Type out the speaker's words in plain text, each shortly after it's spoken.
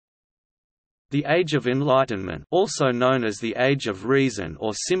The Age of Enlightenment, also known as the Age of Reason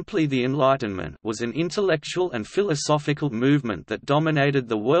or simply the Enlightenment, was an intellectual and philosophical movement that dominated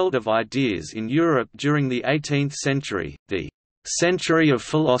the world of ideas in Europe during the 18th century, the century of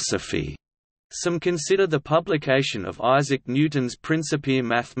philosophy. Some consider the publication of Isaac Newton's Principia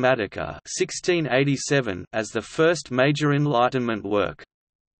Mathematica (1687) as the first major Enlightenment work.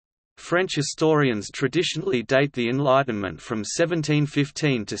 French historians traditionally date the Enlightenment from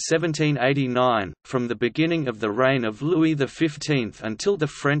 1715 to 1789, from the beginning of the reign of Louis XV until the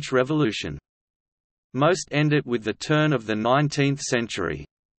French Revolution. Most end it with the turn of the 19th century.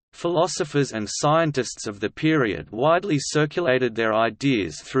 Philosophers and scientists of the period widely circulated their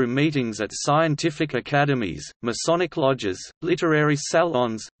ideas through meetings at scientific academies, Masonic lodges, literary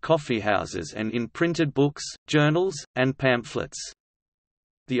salons, coffeehouses and in printed books, journals, and pamphlets.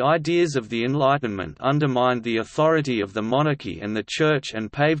 The ideas of the Enlightenment undermined the authority of the monarchy and the Church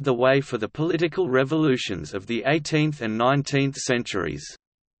and paved the way for the political revolutions of the 18th and 19th centuries.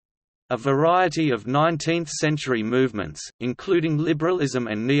 A variety of 19th-century movements, including liberalism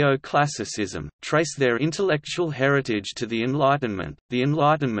and neo-classicism, trace their intellectual heritage to the Enlightenment. The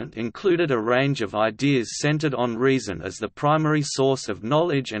Enlightenment included a range of ideas centered on reason as the primary source of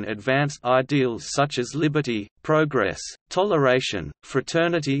knowledge and advanced ideals such as liberty, progress, toleration,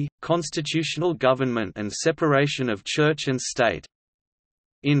 fraternity, constitutional government and separation of church and state.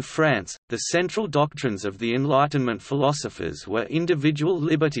 In France, the central doctrines of the Enlightenment philosophers were individual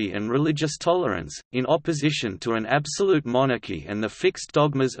liberty and religious tolerance, in opposition to an absolute monarchy and the fixed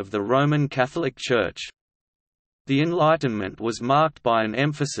dogmas of the Roman Catholic Church. The Enlightenment was marked by an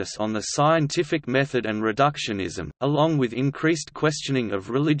emphasis on the scientific method and reductionism, along with increased questioning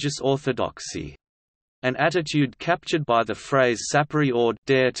of religious orthodoxy. An attitude captured by the phrase sapere aude,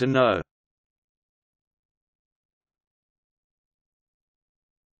 dare to know.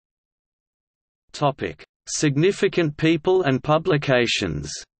 Significant people and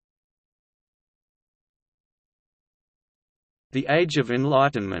publications. The Age of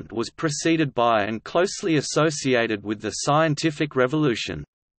Enlightenment was preceded by and closely associated with the scientific revolution.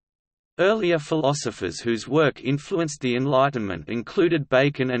 Earlier philosophers whose work influenced the Enlightenment included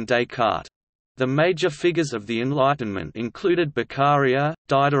Bacon and Descartes. The major figures of the Enlightenment included Beccaria,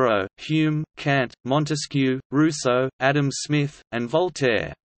 Diderot, Hume, Kant, Montesquieu, Rousseau, Adam Smith, and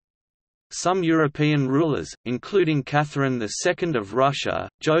Voltaire. Some European rulers, including Catherine II of Russia,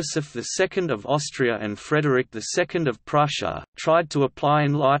 Joseph II of Austria and Frederick II of Prussia, tried to apply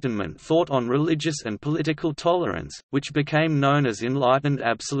Enlightenment thought on religious and political tolerance, which became known as Enlightened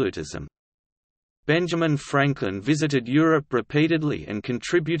absolutism. Benjamin Franklin visited Europe repeatedly and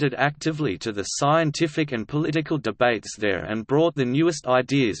contributed actively to the scientific and political debates there and brought the newest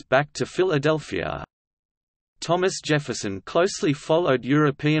ideas back to Philadelphia. Thomas Jefferson closely followed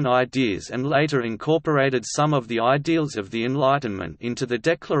European ideas and later incorporated some of the ideals of the Enlightenment into the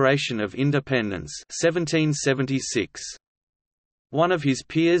Declaration of Independence 1776. One of his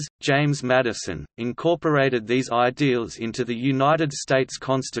peers, James Madison, incorporated these ideals into the United States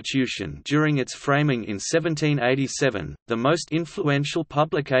Constitution during its framing in 1787. The most influential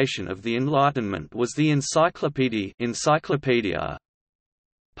publication of the Enlightenment was the Encyclopedia.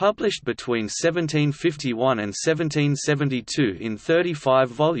 Published between 1751 and 1772 in 35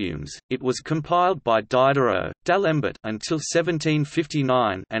 volumes, it was compiled by Diderot, D'Alembert until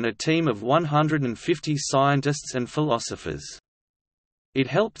 1759 and a team of 150 scientists and philosophers. It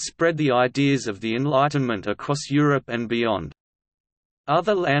helped spread the ideas of the Enlightenment across Europe and beyond.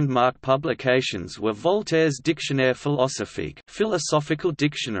 Other landmark publications were Voltaire's Dictionnaire philosophique Philosophical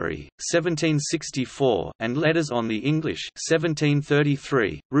Dictionary, 1764, and Letters on the English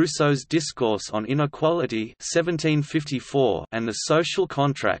 1733, Rousseau's Discourse on Inequality 1754, and The Social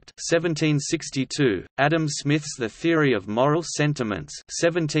Contract 1762, Adam Smith's The Theory of Moral Sentiments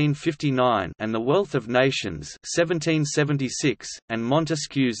 1759, and The Wealth of Nations 1776, and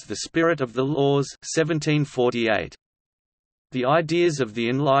Montesquieu's The Spirit of the Laws 1748. The ideas of the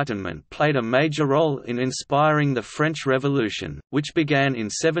Enlightenment played a major role in inspiring the French Revolution, which began in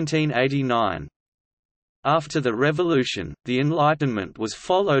 1789. After the Revolution, the Enlightenment was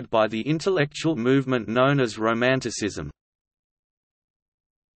followed by the intellectual movement known as Romanticism.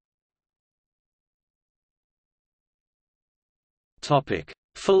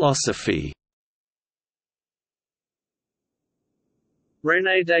 Philosophy.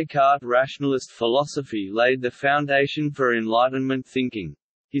 René Descartes' rationalist philosophy laid the foundation for Enlightenment thinking.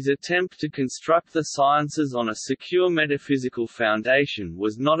 His attempt to construct the sciences on a secure metaphysical foundation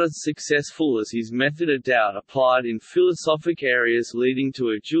was not as successful as his method of doubt applied in philosophic areas, leading to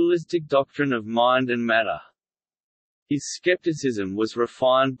a dualistic doctrine of mind and matter. His skepticism was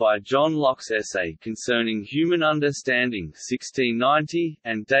refined by John Locke's essay concerning human understanding 1690,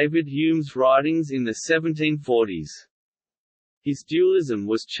 and David Hume's writings in the 1740s. His dualism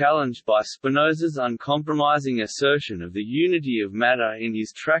was challenged by Spinoza's uncompromising assertion of the unity of matter in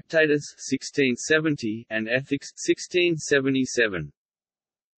his Tractatus 1670 and Ethics 1677.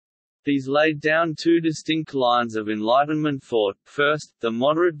 These laid down two distinct lines of Enlightenment thought: first, the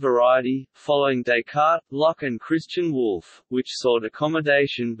moderate variety, following Descartes, Locke and Christian Wolff, which sought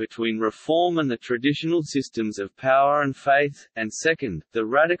accommodation between reform and the traditional systems of power and faith, and second, the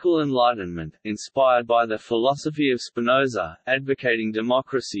radical Enlightenment, inspired by the philosophy of Spinoza, advocating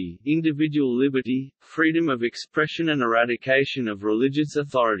democracy, individual liberty, freedom of expression and eradication of religious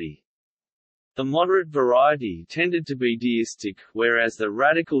authority. The moderate variety tended to be deistic, whereas the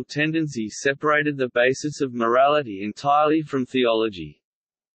radical tendency separated the basis of morality entirely from theology.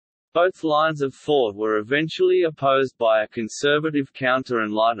 Both lines of thought were eventually opposed by a conservative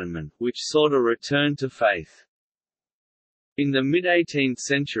counter-enlightenment, which sought a return to faith. In the mid-18th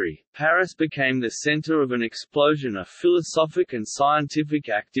century, Paris became the center of an explosion of philosophic and scientific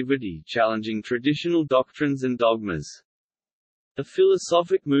activity challenging traditional doctrines and dogmas. The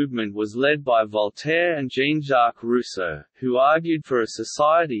philosophic movement was led by Voltaire and Jean-Jacques Rousseau, who argued for a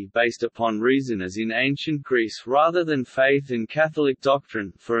society based upon reason as in ancient Greece rather than faith and Catholic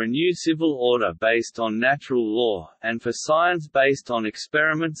doctrine, for a new civil order based on natural law, and for science based on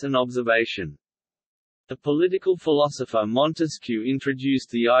experiments and observation. The political philosopher Montesquieu introduced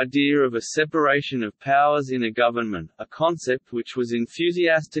the idea of a separation of powers in a government, a concept which was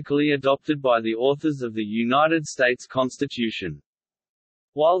enthusiastically adopted by the authors of the United States Constitution.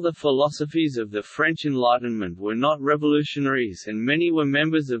 While the philosophies of the French Enlightenment were not revolutionaries and many were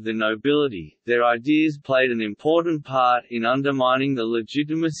members of the nobility, their ideas played an important part in undermining the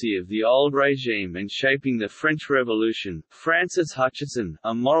legitimacy of the old regime and shaping the French Revolution. Francis Hutcheson,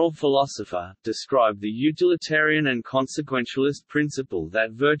 a moral philosopher, described the utilitarian and consequentialist principle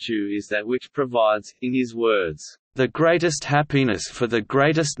that virtue is that which provides, in his words, the greatest happiness for the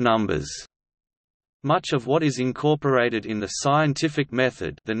greatest numbers. Much of what is incorporated in the scientific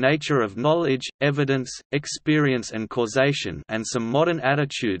method, the nature of knowledge, evidence, experience and causation, and some modern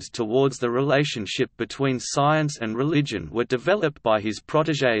attitudes towards the relationship between science and religion were developed by his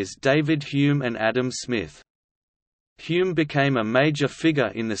protégés David Hume and Adam Smith. Hume became a major figure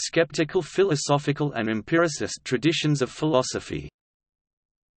in the skeptical philosophical and empiricist traditions of philosophy.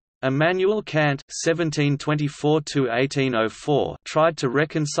 Immanuel Kant (1724–1804) tried to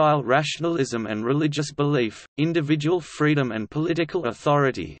reconcile rationalism and religious belief, individual freedom and political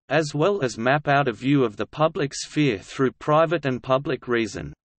authority, as well as map out a view of the public sphere through private and public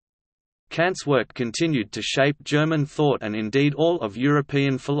reason. Kant's work continued to shape German thought and indeed all of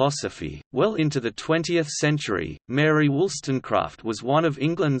European philosophy. Well into the 20th century, Mary Wollstonecraft was one of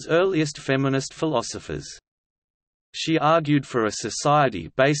England's earliest feminist philosophers. She argued for a society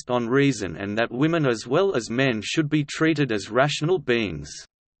based on reason and that women as well as men should be treated as rational beings.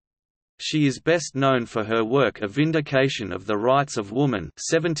 She is best known for her work A Vindication of the Rights of Woman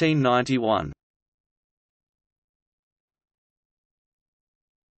 1791.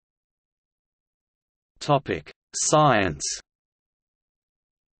 Science.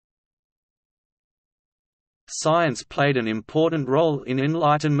 Science played an important role in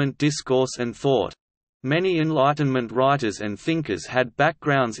Enlightenment discourse and thought. Many Enlightenment writers and thinkers had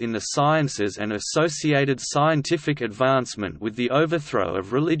backgrounds in the sciences and associated scientific advancement with the overthrow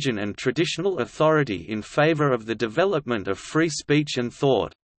of religion and traditional authority in favor of the development of free speech and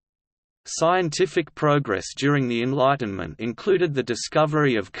thought. Scientific progress during the Enlightenment included the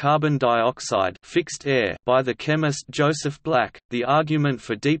discovery of carbon dioxide fixed air by the chemist Joseph Black, the argument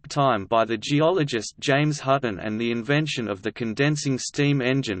for deep time by the geologist James Hutton, and the invention of the condensing steam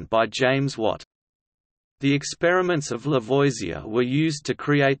engine by James Watt. The experiments of Lavoisier were used to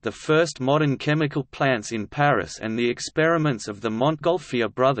create the first modern chemical plants in Paris, and the experiments of the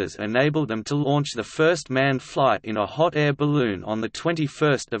Montgolfier brothers enabled them to launch the first manned flight in a hot air balloon on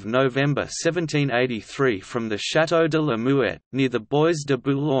 21 November 1783 from the Château de la Muette, near the Bois de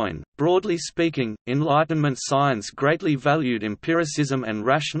Boulogne. Broadly speaking, Enlightenment science greatly valued empiricism and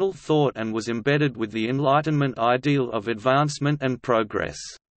rational thought and was embedded with the Enlightenment ideal of advancement and progress.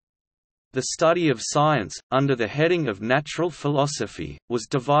 The study of science, under the heading of natural philosophy, was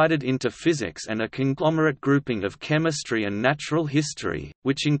divided into physics and a conglomerate grouping of chemistry and natural history,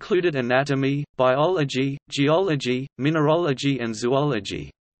 which included anatomy, biology, geology, mineralogy and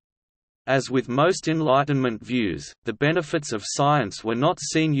zoology. As with most Enlightenment views, the benefits of science were not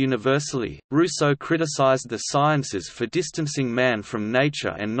seen universally. Rousseau criticized the sciences for distancing man from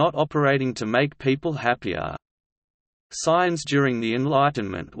nature and not operating to make people happier. Science during the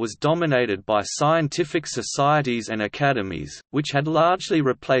Enlightenment was dominated by scientific societies and academies, which had largely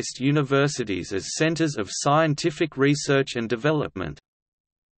replaced universities as centers of scientific research and development.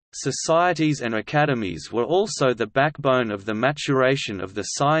 Societies and academies were also the backbone of the maturation of the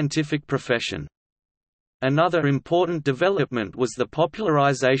scientific profession. Another important development was the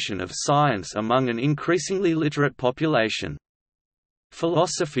popularization of science among an increasingly literate population.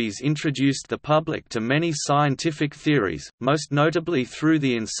 Philosophies introduced the public to many scientific theories, most notably through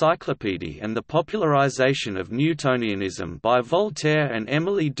the Encyclopédia and the popularization of Newtonianism by Voltaire and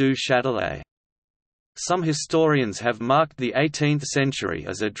Émilie du Châtelet. Some historians have marked the 18th century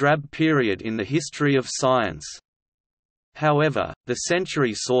as a drab period in the history of science. However, the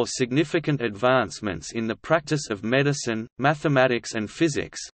century saw significant advancements in the practice of medicine, mathematics and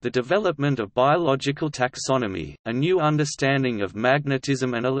physics, the development of biological taxonomy, a new understanding of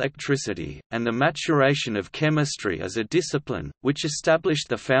magnetism and electricity, and the maturation of chemistry as a discipline, which established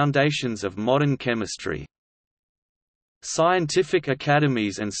the foundations of modern chemistry. Scientific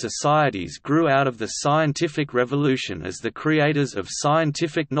academies and societies grew out of the scientific revolution as the creators of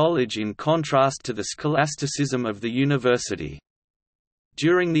scientific knowledge in contrast to the scholasticism of the university.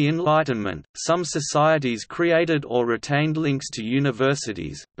 During the Enlightenment, some societies created or retained links to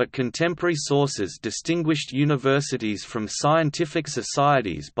universities, but contemporary sources distinguished universities from scientific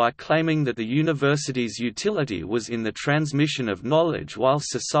societies by claiming that the university's utility was in the transmission of knowledge while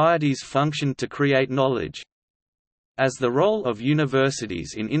societies functioned to create knowledge. As the role of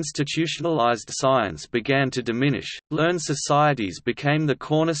universities in institutionalized science began to diminish, learned societies became the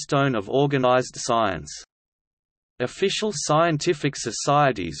cornerstone of organized science. Official scientific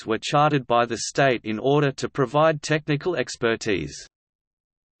societies were chartered by the state in order to provide technical expertise.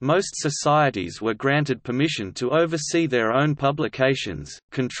 Most societies were granted permission to oversee their own publications,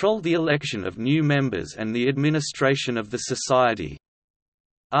 control the election of new members and the administration of the society.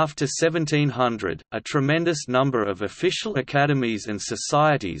 After 1700, a tremendous number of official academies and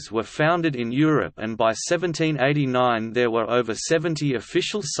societies were founded in Europe, and by 1789 there were over 70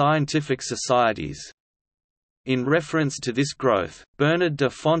 official scientific societies. In reference to this growth, Bernard de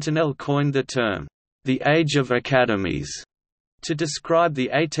Fontenelle coined the term, "the Age of Academies." To describe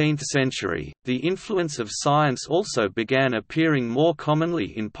the 18th century, the influence of science also began appearing more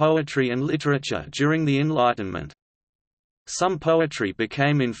commonly in poetry and literature during the Enlightenment. Some poetry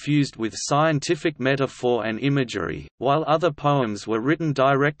became infused with scientific metaphor and imagery, while other poems were written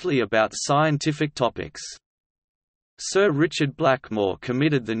directly about scientific topics. Sir Richard Blackmore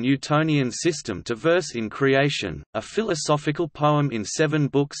committed the Newtonian system to verse in Creation, a philosophical poem in 7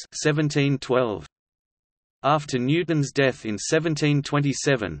 books 1712. After Newton's death in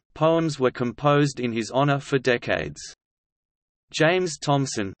 1727, poems were composed in his honour for decades. James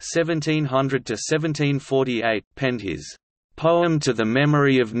Thomson (1700–1748) penned his "Poem to the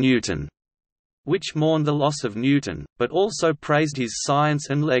Memory of Newton", which mourned the loss of Newton, but also praised his science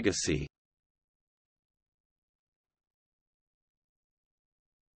and legacy.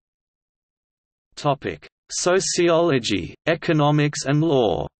 Sociology, economics and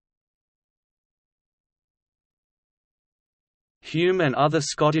law. Hume and other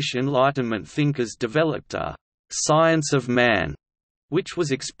Scottish Enlightenment thinkers developed a «science of man», which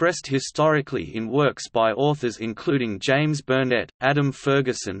was expressed historically in works by authors including James Burnet, Adam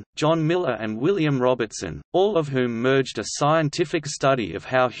Ferguson, John Miller and William Robertson, all of whom merged a scientific study of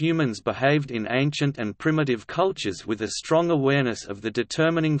how humans behaved in ancient and primitive cultures with a strong awareness of the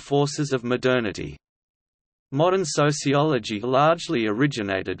determining forces of modernity. Modern sociology largely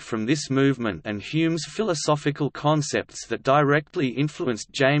originated from this movement and Hume's philosophical concepts that directly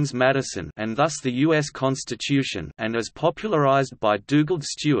influenced James Madison and thus the U.S. Constitution, and as popularized by Dugald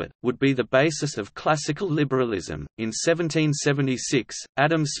Stewart, would be the basis of classical liberalism. In 1776,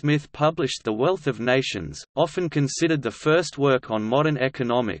 Adam Smith published The Wealth of Nations, often considered the first work on modern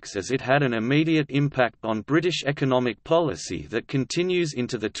economics as it had an immediate impact on British economic policy that continues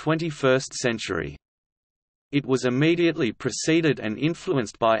into the 21st century. It was immediately preceded and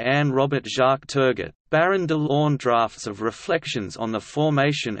influenced by Anne Robert Jacques Turgot, Baron de Lorne drafts of Reflections on the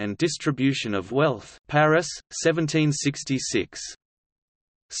Formation and Distribution of Wealth, Paris, 1766.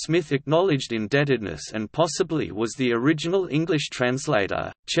 Smith acknowledged indebtedness and possibly was the original English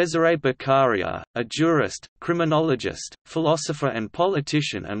translator. Cesare Beccaria, a jurist, criminologist, philosopher and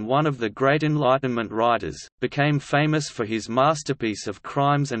politician and one of the great Enlightenment writers, became famous for his masterpiece of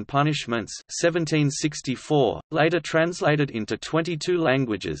Crimes and Punishments 1764, later translated into 22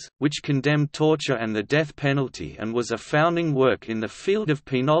 languages, which condemned torture and the death penalty and was a founding work in the field of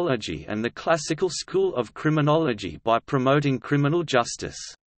penology and the classical school of criminology by promoting criminal justice.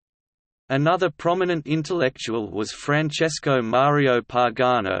 Another prominent intellectual was Francesco Mario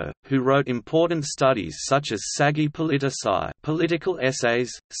Pagano, who wrote important studies such as Saggi Politici, Political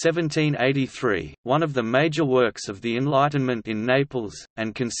Essays, 1783, one of the major works of the Enlightenment in Naples,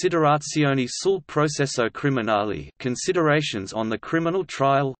 and Considerazioni sul processo criminale, Considerations on the Criminal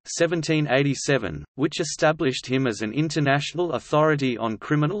Trial, 1787, which established him as an international authority on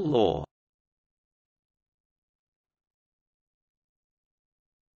criminal law.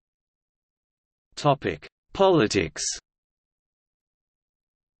 Politics.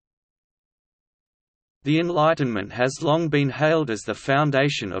 The Enlightenment has long been hailed as the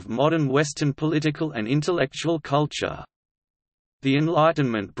foundation of modern Western political and intellectual culture. The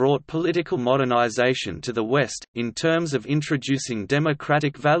Enlightenment brought political modernization to the West, in terms of introducing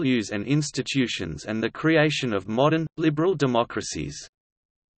democratic values and institutions and the creation of modern, liberal democracies.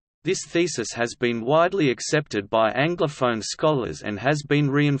 This thesis has been widely accepted by Anglophone scholars and has been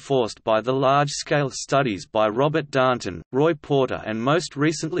reinforced by the large-scale studies by Robert Darnton, Roy Porter and most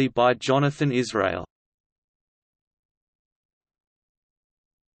recently by Jonathan Israel.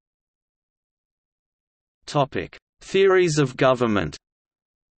 Theories of government.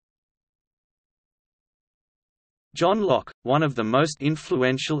 John Locke, one of the most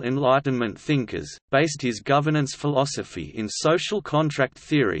influential Enlightenment thinkers, based his governance philosophy in social contract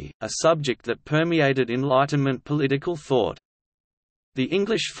theory, a subject that permeated Enlightenment political thought. The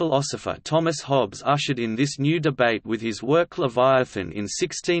English philosopher Thomas Hobbes ushered in this new debate with his work Leviathan in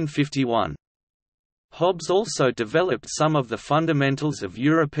 1651. Hobbes also developed some of the fundamentals of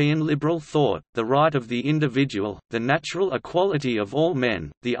European liberal thought, the right of the individual, the natural equality of all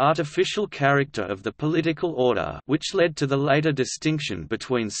men, the artificial character of the political order, which led to the later distinction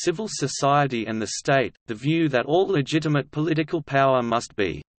between civil society and the state, the view that all legitimate political power must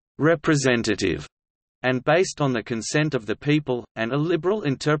be representative and based on the consent of the people, and a liberal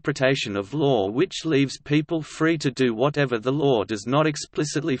interpretation of law which leaves people free to do whatever the law does not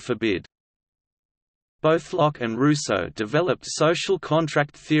explicitly forbid. Both Locke and Rousseau developed social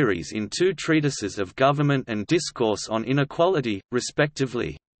contract theories in two treatises of Government and Discourse on Inequality,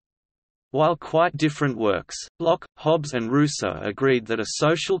 respectively. While quite different works, Locke, Hobbes and Rousseau agreed that a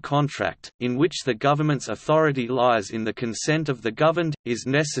social contract, in which the government's authority lies in the consent of the governed, is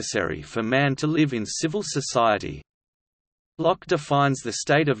necessary for man to live in civil society. Locke defines the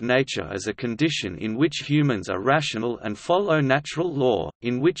state of nature as a condition in which humans are rational and follow natural law,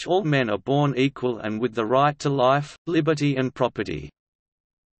 in which all men are born equal and with the right to life, liberty and property.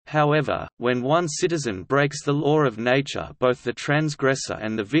 However, when one citizen breaks the law of nature, both the transgressor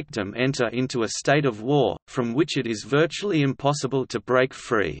and the victim enter into a state of war, from which it is virtually impossible to break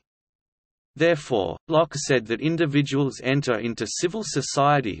free. Therefore, Locke said that individuals enter into civil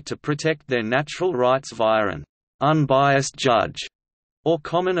society to protect their natural rights via an unbiased judge, or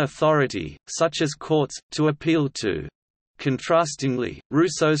common authority, such as courts, to appeal to. Contrastingly,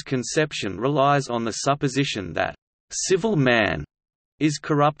 Rousseau's conception relies on the supposition that civil man is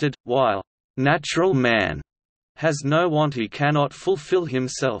corrupted, while natural man has no want he cannot fulfill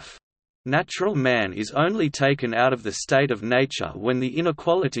himself. Natural man is only taken out of the state of nature when the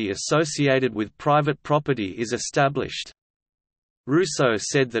inequality associated with private property is established. Rousseau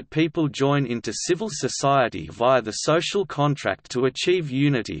said that people join into civil society via the social contract to achieve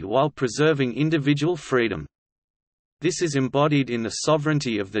unity while preserving individual freedom. This is embodied in the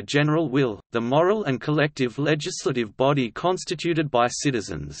sovereignty of the general will, the moral and collective legislative body constituted by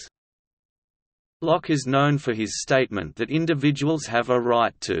citizens. Locke is known for his statement that individuals have a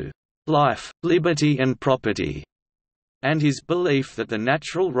right to life, liberty and property, and his belief that the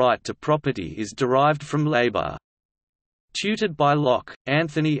natural right to property is derived from labor. Tutored by Locke,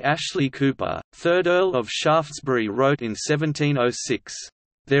 Anthony Ashley Cooper, 3rd Earl of Shaftesbury wrote in 1706,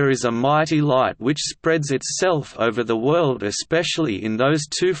 "There is a mighty light which spreads itself over the world, especially in those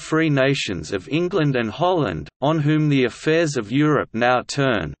two free nations of England and Holland, on whom the affairs of Europe now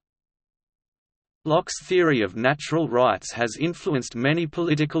turn." Locke's theory of natural rights has influenced many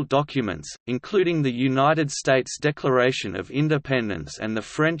political documents, including the United States Declaration of Independence and the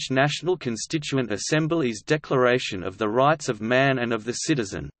French National Constituent Assembly's Declaration of the Rights of Man and of the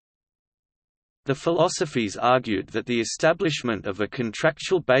Citizen. The philosophies argued that the establishment of a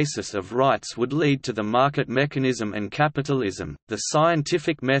contractual basis of rights would lead to the market mechanism and capitalism, the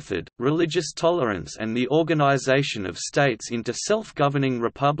scientific method, religious tolerance and the organization of states into self-governing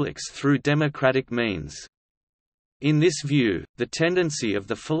republics through democratic means. In this view, the tendency of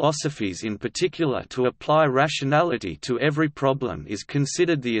the philosophies in particular to apply rationality to every problem is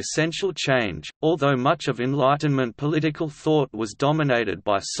considered the essential change, although much of Enlightenment political thought was dominated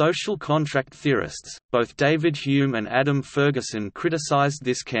by social contract theorists. Both David Hume and Adam Ferguson criticized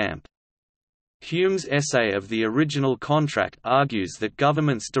this camp. Hume's essay of the original contract argues that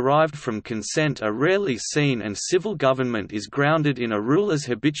governments derived from consent are rarely seen and civil government is grounded in a ruler's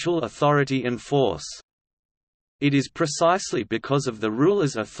habitual authority and force. It is precisely because of the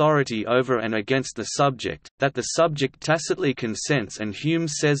ruler's authority over and against the subject, that the subject tacitly consents, and Hume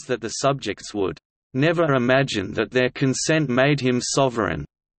says that the subjects would never imagine that their consent made him sovereign.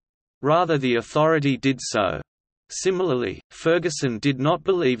 Rather, the authority did so. Similarly, Ferguson did not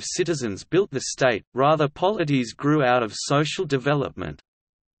believe citizens built the state, rather polities grew out of social development.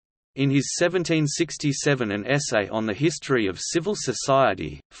 In his 1767 An Essay on the History of Civil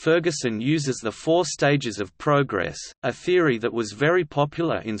Society, Ferguson uses the 4 stages of progress, a theory that was very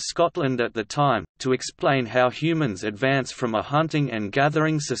popular in Scotland at the time, to explain how humans advance from a hunting and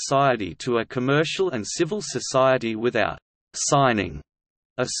gathering society to a commercial and civil society without signing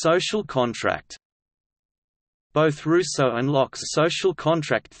a social contract. Both Rousseau and Locke's social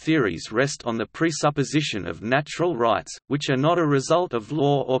contract theories rest on the presupposition of natural rights, which are not a result of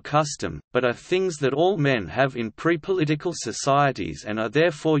law or custom, but are things that all men have in pre-political societies and are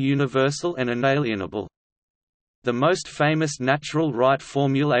therefore universal and inalienable. The most famous natural right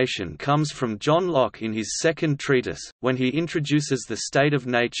formulation comes from John Locke in his second treatise, when he introduces the state of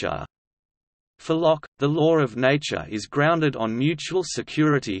nature. For Locke, the law of nature is grounded on mutual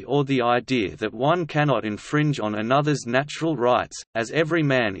security, or the idea that one cannot infringe on another's natural rights, as every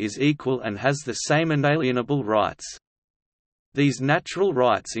man is equal and has the same inalienable rights. These natural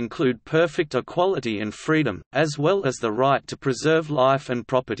rights include perfect equality and freedom, as well as the right to preserve life and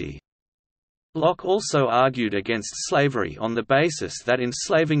property. Locke also argued against slavery on the basis that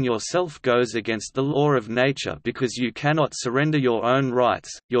enslaving yourself goes against the law of nature because you cannot surrender your own rights,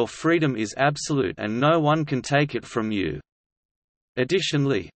 your freedom is absolute and no one can take it from you.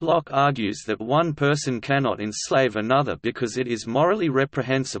 Additionally, Locke argues that one person cannot enslave another because it is morally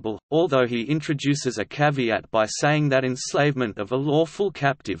reprehensible, although he introduces a caveat by saying that enslavement of a lawful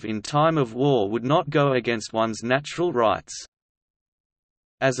captive in time of war would not go against one's natural rights.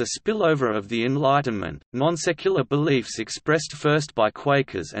 As a spillover of the Enlightenment, non-secular beliefs expressed first by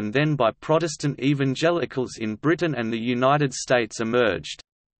Quakers and then by Protestant evangelicals in Britain and the United States emerged.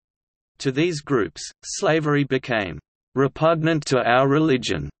 To these groups, slavery became repugnant to our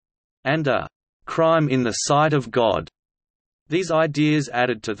religion, and a crime in the sight of God. These ideas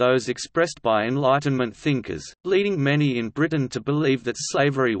added to those expressed by Enlightenment thinkers, leading many in Britain to believe that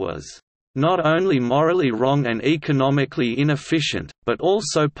slavery was not only morally wrong and economically inefficient, but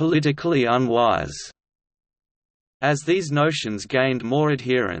also politically unwise. As these notions gained more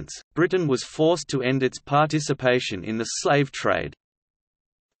adherents, Britain was forced to end its participation in the slave trade.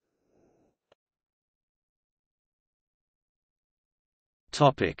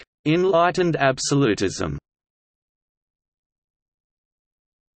 Enlightened absolutism.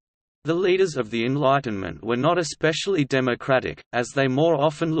 The leaders of the Enlightenment were not especially democratic, as they more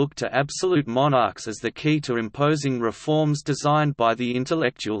often looked to absolute monarchs as the key to imposing reforms designed by the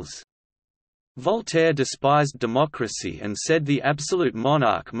intellectuals. Voltaire despised democracy and said the absolute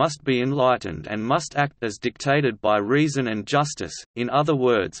monarch must be enlightened and must act as dictated by reason and justice, in other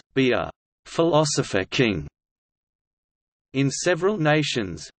words, be a philosopher king. In several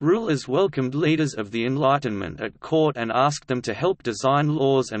nations, rulers welcomed leaders of the Enlightenment at court and asked them to help design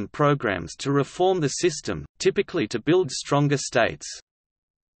laws and programs to reform the system, typically to build stronger states.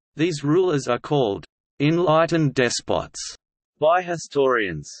 These rulers are called enlightened despots by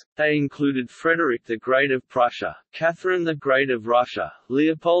historians. They included Frederick the Great of Prussia, Catherine the Great of Russia,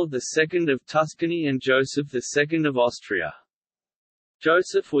 Leopold II of Tuscany and Joseph II of Austria.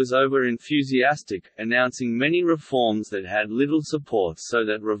 Joseph was over-enthusiastic, announcing many reforms that had little support, so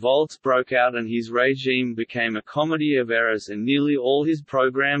that revolts broke out and his regime became a comedy of errors and nearly all his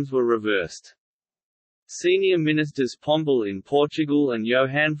programs were reversed. Senior ministers Pombal in Portugal and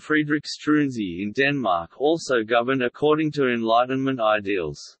Johann Friedrich Struensee in Denmark also governed according to Enlightenment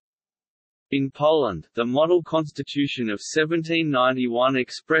ideals. In Poland, the model constitution of 1791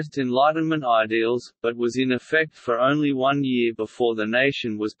 expressed Enlightenment ideals, but was in effect for only 1 year before the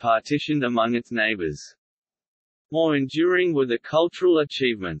nation was partitioned among its neighbors. More enduring were the cultural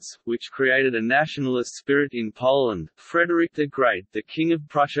achievements, which created a nationalist spirit in Poland. Frederick the Great, the King of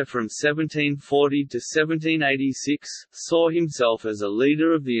Prussia from 1740 to 1786, saw himself as a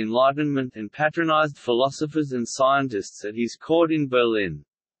leader of the Enlightenment and patronized philosophers and scientists at his court in Berlin.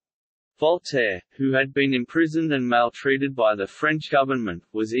 Voltaire, who had been imprisoned and maltreated by the French government,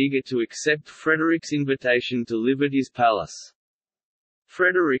 was eager to accept Frederick's invitation to live at his palace.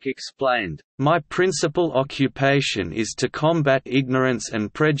 Frederick explained, "My principal occupation is to combat ignorance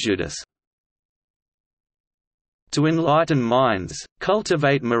and prejudice, to enlighten minds,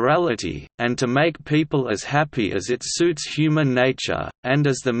 cultivate morality, and to make people as happy as it suits human nature, and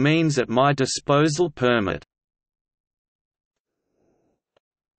as the means at my disposal permit."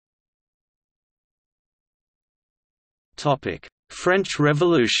 French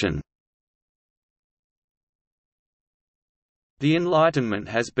Revolution. The Enlightenment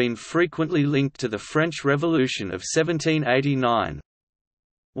has been frequently linked to the French Revolution of 1789.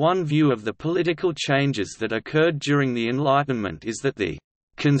 One view of the political changes that occurred during the Enlightenment is that the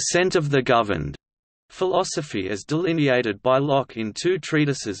consent of the governed philosophy as delineated by Locke in two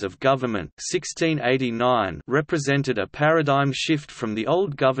treatises of government 1689 represented a paradigm shift from the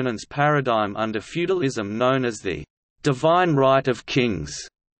old governance paradigm under feudalism known as the divine right of kings.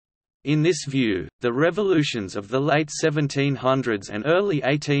 In this view, the revolutions of the late 1700s and early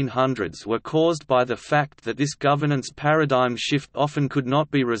 1800s were caused by the fact that this governance paradigm shift often could not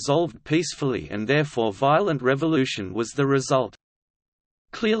be resolved peacefully, and therefore violent revolution was the result.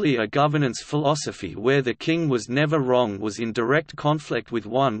 Clearly, a governance philosophy where the king was never wrong was in direct conflict with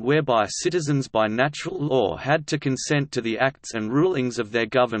one whereby citizens by natural law had to consent to the acts and rulings of their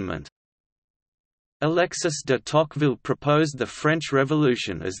government. Alexis de Tocqueville proposed the French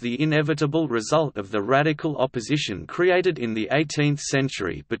Revolution as the inevitable result of the radical opposition created in the 18th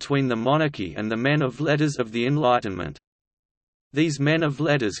century between the monarchy and the men of letters of the Enlightenment. These men of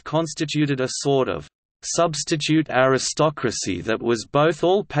letters constituted a sort of substitute aristocracy that was both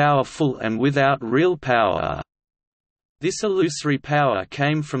all-powerful and without real power. This illusory power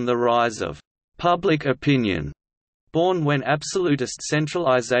came from the rise of public opinion, born when absolutist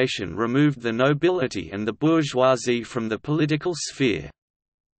centralization removed the nobility and the bourgeoisie from the political sphere.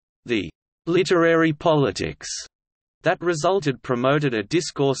 The literary politics that resulted promoted a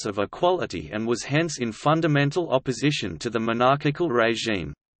discourse of equality and was hence in fundamental opposition to the monarchical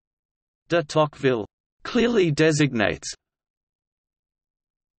regime. De Tocqueville clearly designates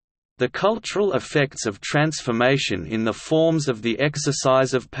the cultural effects of transformation in the forms of the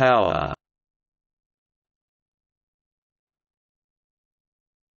exercise of power.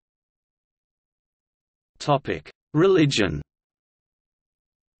 Religion.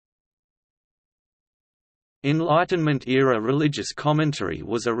 Enlightenment-era religious commentary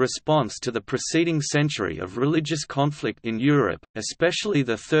was a response to the preceding century of religious conflict in Europe, especially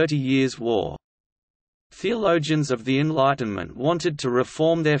the 30 Years' War. Theologians of the Enlightenment wanted to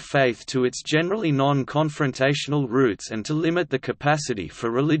reform their faith to its generally non-confrontational roots and to limit the capacity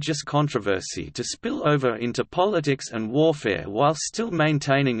for religious controversy to spill over into politics and warfare while still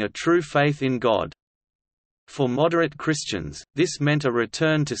maintaining a true faith in God. For moderate Christians, this meant a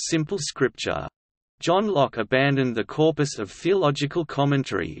return to simple scripture. John Locke abandoned the corpus of theological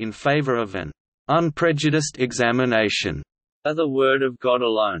commentary in favor of an unprejudiced examination of the Word of God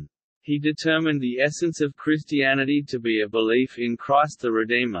alone. He determined the essence of Christianity to be a belief in Christ the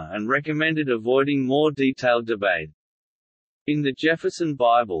Redeemer and recommended avoiding more detailed debate. In the Jefferson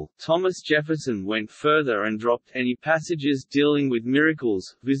Bible, Thomas Jefferson went further and dropped any passages dealing with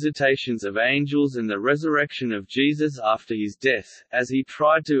miracles, visitations of angels and the resurrection of Jesus after his death, as he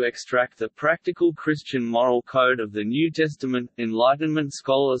tried to extract the practical Christian moral code of the New Testament. Enlightenment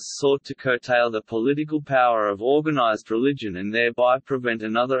scholars sought to curtail the political power of organized religion and thereby prevent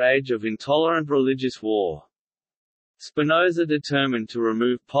another age of intolerant religious war. Spinoza determined to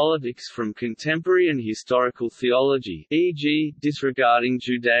remove politics from contemporary and historical theology, e.g., disregarding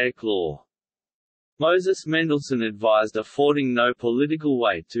Judaic law. Moses Mendelssohn advised affording no political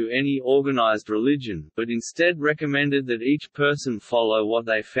weight to any organized religion, but instead recommended that each person follow what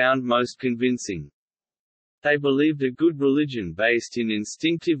they found most convincing. They believed a good religion based in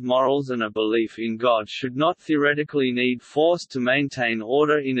instinctive morals and a belief in God should not theoretically need force to maintain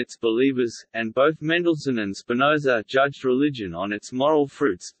order in its believers, and both Mendelssohn and Spinoza judged religion on its moral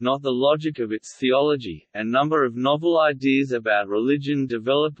fruits, not the logic of its theology. A number of novel ideas about religion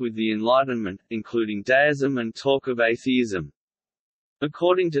developed with the Enlightenment, including deism and talk of atheism.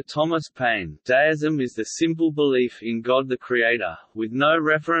 According to Thomas Paine, deism is the simple belief in God the Creator, with no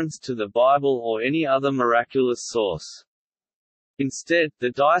reference to the Bible or any other miraculous source. Instead,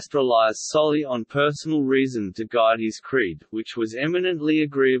 the deist relies solely on personal reason to guide his creed, which was eminently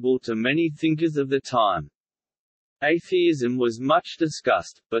agreeable to many thinkers of the time. Atheism was much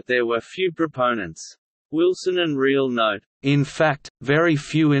discussed, but there were few proponents. Wilson and Reel note, "In fact, very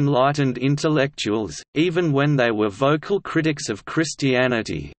few enlightened intellectuals, even when they were vocal critics of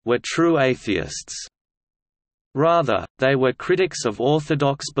Christianity, were true atheists. Rather, they were critics of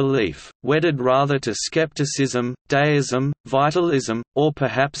orthodox belief, wedded rather to skepticism, deism, vitalism, or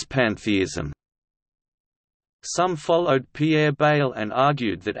perhaps pantheism." Some followed Pierre Bayle and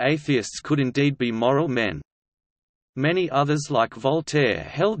argued that atheists could indeed be moral men. Many others like Voltaire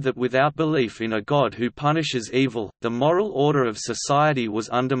held that without belief in a God who punishes evil, the moral order of society was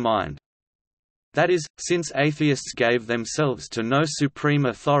undermined. That is, since atheists gave themselves to no supreme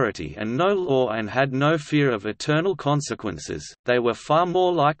authority and no law and had no fear of eternal consequences, they were far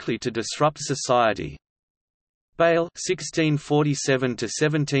more likely to disrupt society. Bayle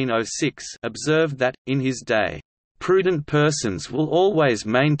 (1647–1706) observed that, in his day, "prudent persons will always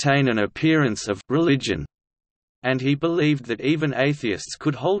maintain an appearance of religion," and he believed that even atheists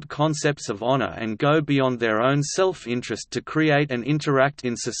could hold concepts of honor and go beyond their own self-interest to create and interact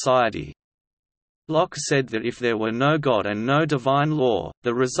in society. Locke said that if there were no God and no divine law,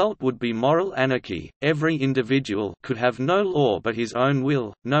 the result would be moral anarchy. Every individual could have no law but his own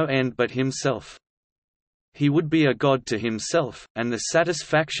will, no end but himself. He would be a god to himself, and the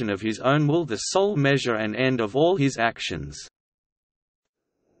satisfaction of his own will the sole measure and end of all his actions.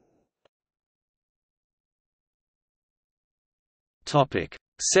 Topic: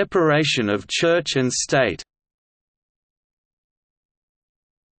 Separation of church and state.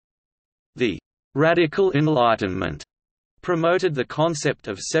 The Radical Enlightenment promoted the concept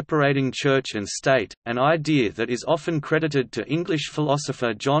of separating church and state, an idea that is often credited to English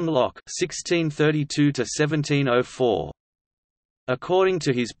philosopher John Locke (1632–1704). According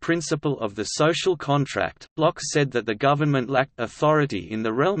to his principle of the social contract, Locke said that the government lacked authority in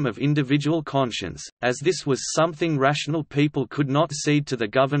the realm of individual conscience, as this was something rational people could not cede to the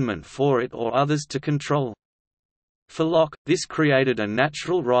government for it or others to control. For Locke, this created a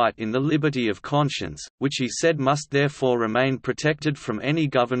natural right in the liberty of conscience, which he said must therefore remain protected from any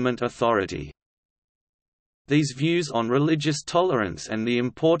government authority. These views on religious tolerance and the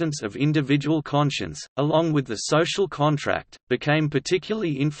importance of individual conscience, along with the social contract, became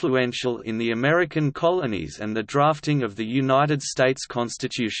particularly influential in the American colonies and the drafting of the United States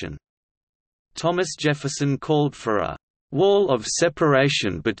Constitution. Thomas Jefferson called for a wall of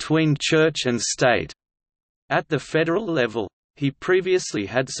separation between church and state. At the federal level, he previously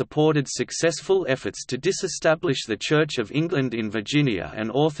had supported successful efforts to disestablish the Church of England in Virginia and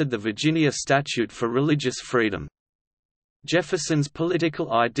authored the Virginia Statute for Religious Freedom. Jefferson's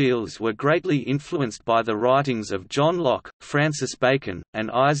political ideals were greatly influenced by the writings of John Locke, Francis Bacon, and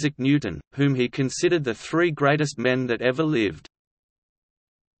Isaac Newton, whom he considered the three greatest men that ever lived.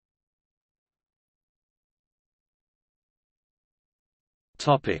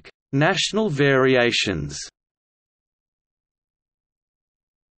 National variations.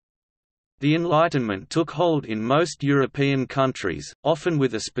 The Enlightenment took hold in most European countries, often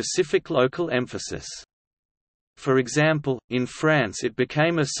with a specific local emphasis. For example, in France it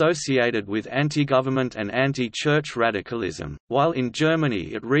became associated with anti-government and anti-church radicalism, while in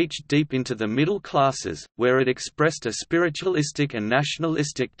Germany it reached deep into the middle classes, where it expressed a spiritualistic and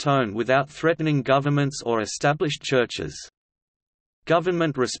nationalistic tone without threatening governments or established churches.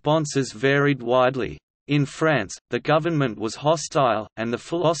 Government responses varied widely. In France, the government was hostile, and the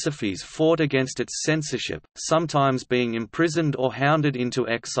philosophies fought against its censorship, sometimes being imprisoned or hounded into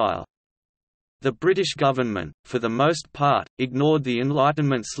exile. The British government, for the most part, ignored the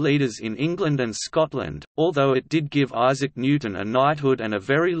Enlightenment's leaders in England and Scotland, although it did give Isaac Newton a knighthood and a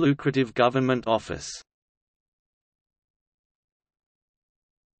very lucrative government office.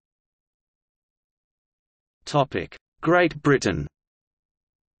 Great Britain.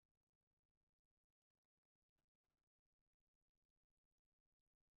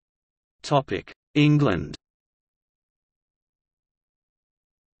 England.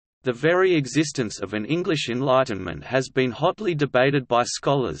 The very existence of an English Enlightenment has been hotly debated by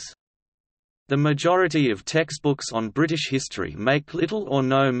scholars. The majority of textbooks on British history make little or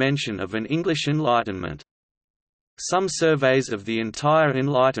no mention of an English Enlightenment. Some surveys of the entire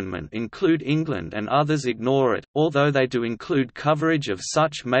Enlightenment include England and others ignore it, although they do include coverage of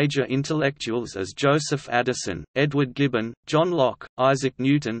such major intellectuals as Joseph Addison, Edward Gibbon, John Locke, Isaac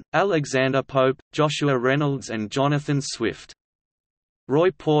Newton, Alexander Pope, Joshua Reynolds and Jonathan Swift.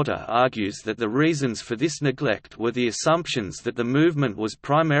 Roy Porter argues that the reasons for this neglect were the assumptions that the movement was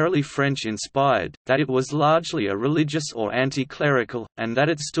primarily French-inspired, that it was largely a religious or anti-clerical, and that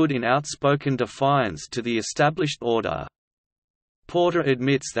it stood in outspoken defiance to the established order. Porter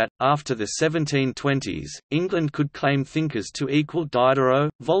admits that, after the 1720s, England could claim thinkers to equal Diderot,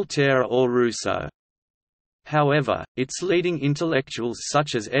 Voltaire or Rousseau. However, its leading intellectuals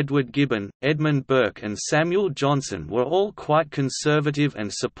such as Edward Gibbon, Edmund Burke and Samuel Johnson were all quite conservative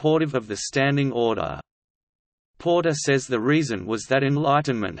and supportive of the Standing Order. Porter says the reason was that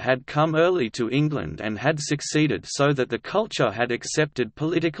Enlightenment had come early to England and had succeeded so that the culture had accepted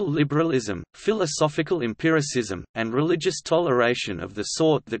political liberalism, philosophical empiricism, and religious toleration of the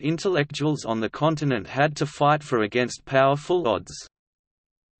sort that intellectuals on the continent had to fight for against powerful odds.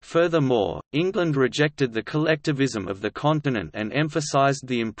 Furthermore, England rejected the collectivism of the continent and emphasized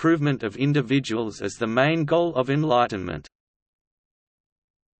the improvement of individuals as the main goal of Enlightenment.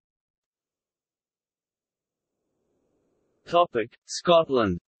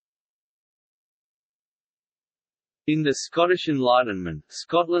 Scotland. In the Scottish Enlightenment,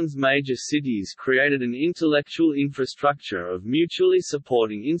 Scotland's major cities created an intellectual infrastructure of mutually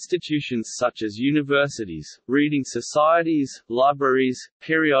supporting institutions such as universities, reading societies, libraries,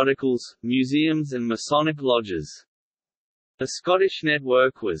 periodicals, museums and Masonic lodges. The Scottish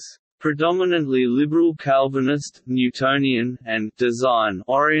network was predominantly liberal Calvinist, Newtonian, and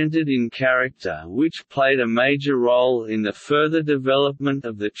design-oriented in character, which played a major role in the further development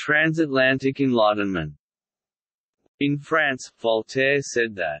of the transatlantic Enlightenment. In France, Voltaire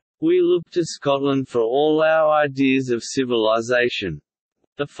said that, "We look to Scotland for all our ideas of civilization."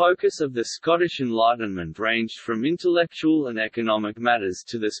 The focus of the Scottish Enlightenment ranged from intellectual and economic matters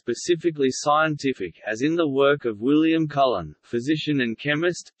to the specifically scientific, as in the work of William Cullen, physician and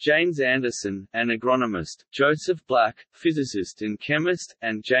chemist, James Anderson, an agronomist, Joseph Black, physicist and chemist,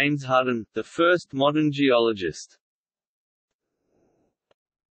 and James Hutton, the first modern geologist.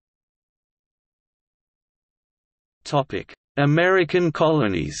 American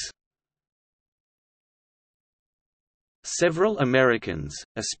colonies. Several Americans,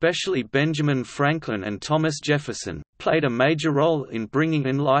 especially Benjamin Franklin and Thomas Jefferson, played a major role in bringing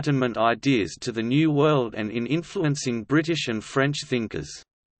Enlightenment ideas to the New World and in influencing British and French thinkers.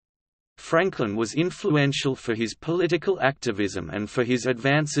 Franklin was influential for his political activism and for his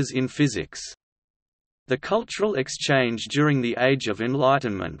advances in physics. The cultural exchange during the Age of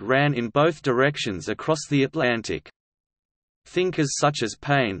Enlightenment ran in both directions across the Atlantic. Thinkers such as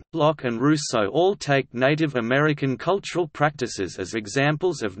Paine, Locke and Rousseau all take Native American cultural practices as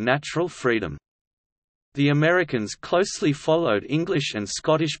examples of natural freedom. The Americans closely followed English and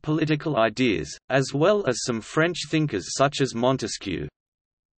Scottish political ideas, as well as some French thinkers such as Montesquieu.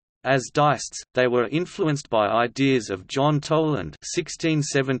 As Deists, they were influenced by ideas of John Toland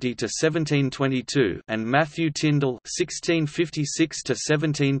 (1670–1722) and Matthew Tyndall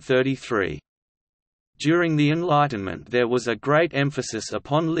 (1656–1733). During the Enlightenment there was a great emphasis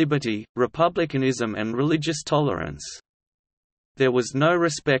upon liberty, republicanism and religious tolerance. There was no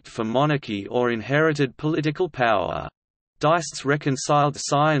respect for monarchy or inherited political power. Deists reconciled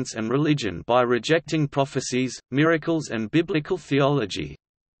science and religion by rejecting prophecies, miracles and biblical theology.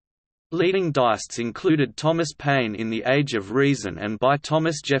 Leading Deists included Thomas Paine in The Age of Reason and by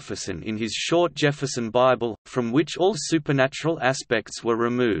Thomas Jefferson in his short Jefferson Bible, from which all supernatural aspects were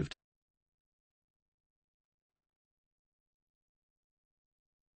removed.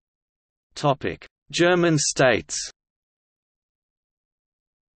 German states.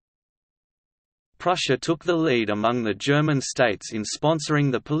 Prussia took the lead among the German states in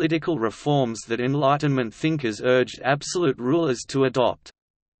sponsoring the political reforms that Enlightenment thinkers urged absolute rulers to adopt.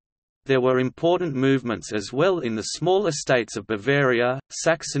 There were important movements as well in the smaller states of Bavaria,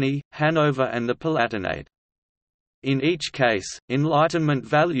 Saxony, Hanover and the Palatinate. In each case, Enlightenment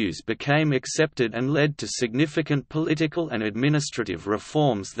values became accepted and led to significant political and administrative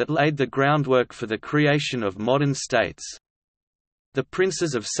reforms that laid the groundwork for the creation of modern states. The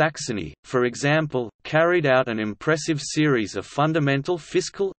princes of Saxony, for example, carried out an impressive series of fundamental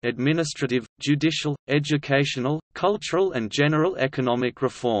fiscal, administrative, judicial, educational, cultural and general economic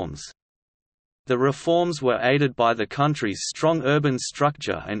reforms. The reforms were aided by the country's strong urban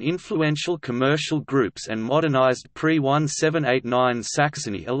structure and influential commercial groups and modernized pre-1789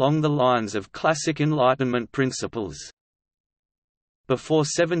 Saxony along the lines of classic Enlightenment principles. Before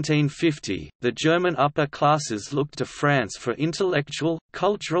 1750, the German upper classes looked to France for intellectual,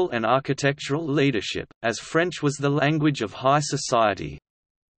 cultural and architectural leadership, as French was the language of high society.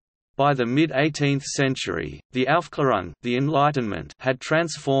 By the mid-18th century, the Aufklärung, the Enlightenment, had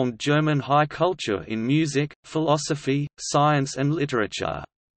transformed German high culture in music, philosophy, science and literature.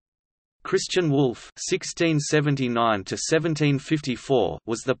 Christian Wolff (1679–1754)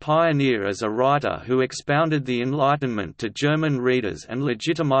 was the pioneer as a writer who expounded the Enlightenment to German readers and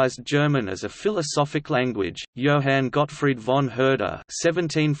legitimized German as a philosophic language. Johann Gottfried von Herder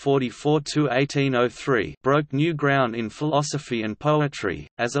 (1744–1803) broke new ground in philosophy and poetry,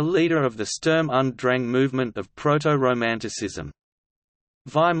 as a leader of the Sturm und Drang movement of Proto-Romanticism.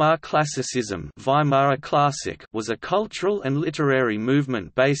 Weimar Classicism Weimar Classic was a cultural and literary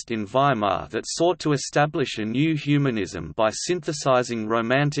movement based in Weimar that sought to establish a new humanism by synthesizing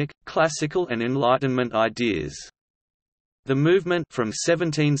Romantic, Classical and Enlightenment ideas. The movement from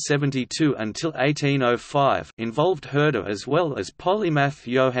 1772 until 1805 involved Herder as well as polymath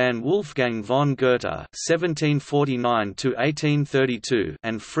Johann Wolfgang von Goethe (1749–1832)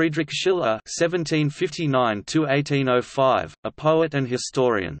 and Friedrich Schiller (1759–1805), a poet and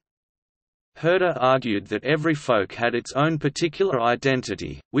historian. Herder argued that every folk had its own particular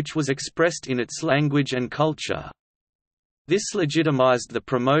identity, which was expressed in its language and culture. This legitimized the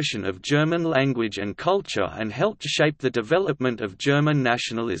promotion of German language and culture and helped shape the development of German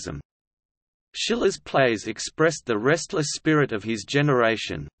nationalism. Schiller's plays expressed the restless spirit of his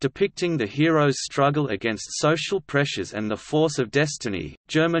generation, depicting the hero's struggle against social pressures and the force of destiny.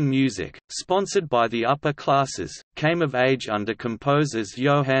 German music, sponsored by the upper classes, came of age under composers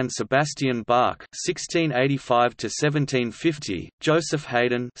Johann Sebastian Bach (1685–1750), Joseph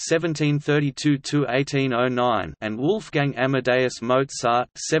Haydn (1732–1809), and Wolfgang Amadeus Mozart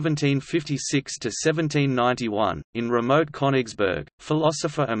 (1756–1791). In remote Königsberg,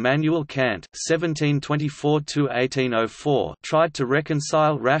 philosopher Immanuel Kant (1724–1804) tried to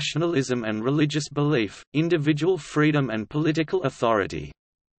reconcile rationalism and religious belief, individual freedom and political authority.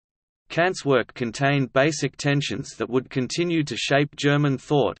 Kant's work contained basic tensions that would continue to shape German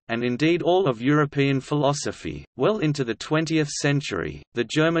thought, and indeed all of European philosophy. Well into the 20th century, the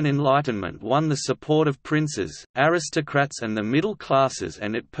German Enlightenment won the support of princes, aristocrats and the middle classes,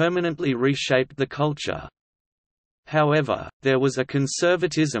 and it permanently reshaped the culture. However, there was a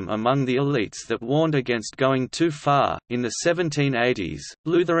conservatism among the elites that warned against going too far. In the 1780s,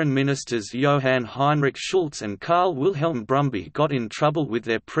 Lutheran ministers Johann Heinrich Schultz and Karl Wilhelm Brumby got in trouble with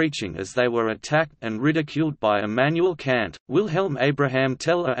their preaching as they were attacked and ridiculed by Immanuel Kant, Wilhelm Abraham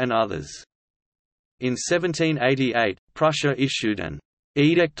Teller, and others. In 1788, Prussia issued an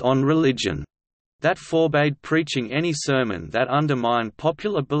edict on religion that forbade preaching any sermon that undermined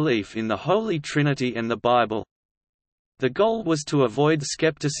popular belief in the Holy Trinity and the Bible. The goal was to avoid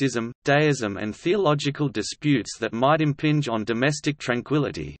skepticism, deism and theological disputes that might impinge on domestic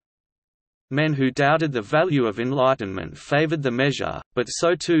tranquility. Men who doubted the value of enlightenment favored the measure, but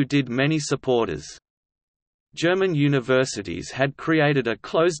so too did many supporters. German universities had created a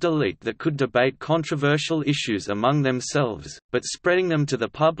closed elite that could debate controversial issues among themselves, but spreading them to the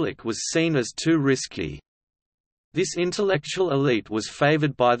public was seen as too risky. This intellectual elite was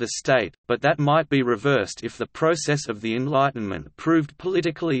favored by the state, but that might be reversed if the process of the Enlightenment proved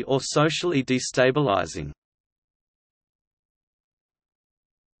politically or socially destabilizing.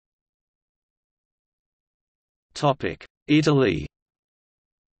 Italy.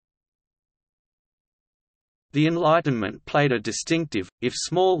 The Enlightenment played a distinctive, if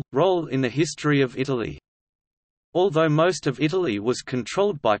small, role in the history of Italy. Although most of Italy was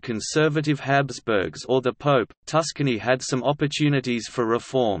controlled by conservative Habsburgs or the Pope, Tuscany had some opportunities for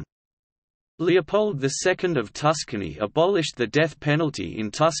reform. Leopold II of Tuscany abolished the death penalty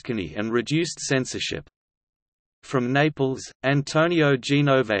in Tuscany and reduced censorship. From Naples, Antonio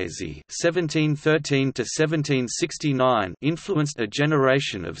Genovese (1713–1769) influenced a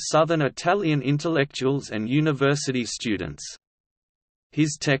generation of southern Italian intellectuals and university students.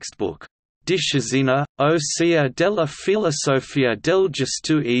 His textbook, Disciplina, ossia della filosofia del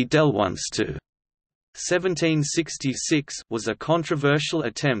giusto e del buonsenso, 1766, was a controversial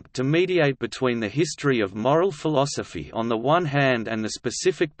attempt to mediate between the history of moral philosophy on the one hand and the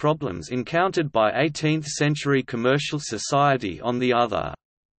specific problems encountered by 18th-century commercial society on the other.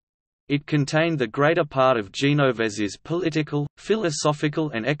 It contained the greater part of Genovese's political,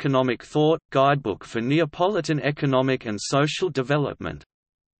 philosophical and economic thought, guidebook for Neapolitan economic and social development.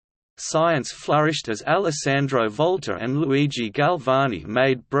 Science flourished as Alessandro Volta and Luigi Galvani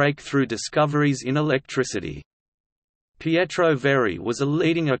made breakthrough discoveries in electricity. Pietro Verri was a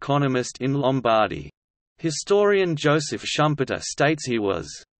leading economist in Lombardy. Historian Joseph Schumpeter states he was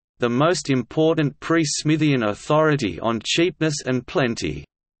the most important pre-Smithian authority on cheapness and plenty.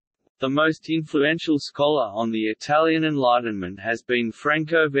 The most influential scholar on the Italian Enlightenment has been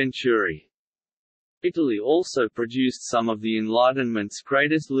Franco Venturi. Italy also produced some of the Enlightenment's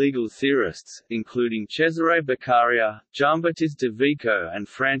greatest legal theorists, including Cesare Beccaria, Giambattista Vico and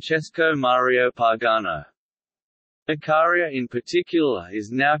Francesco Mario Pagano. Beccaria in particular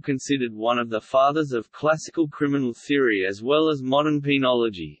is now considered one of the fathers of classical criminal theory as well as modern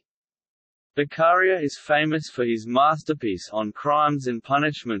penology. Beccaria is famous for his masterpiece on Crimes and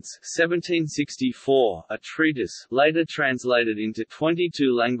Punishments 1764, a treatise later translated into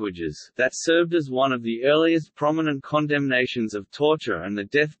 22 languages that served as one of the earliest prominent condemnations of torture and the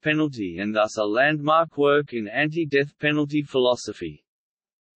death penalty and thus a landmark work in anti-death penalty philosophy.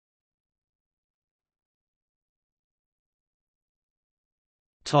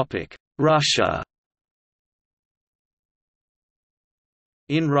 Russia.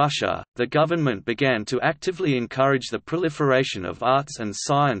 In Russia, the government began to actively encourage the proliferation of arts and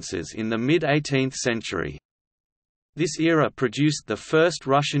sciences in the mid-18th century. This era produced the first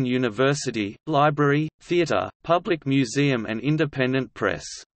Russian university, library, theatre, public museum and independent press.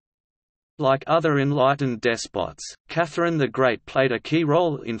 Like other enlightened despots, Catherine the Great played a key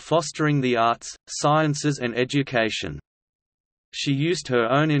role in fostering the arts, sciences and education. She used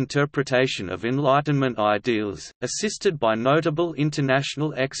her own interpretation of Enlightenment ideals, assisted by notable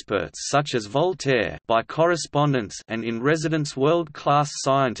international experts such as Voltaire, by correspondence and in residence world-class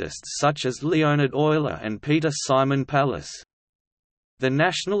scientists such as Leonhard Euler and Peter Simon Pallas. The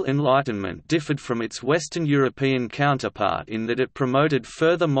national Enlightenment differed from its Western European counterpart in that it promoted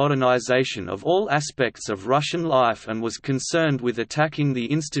further modernization of all aspects of Russian life and was concerned with attacking the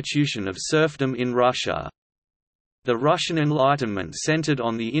institution of serfdom in Russia. The Russian Enlightenment centered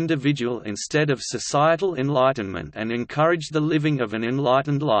on the individual instead of societal enlightenment and encouraged the living of an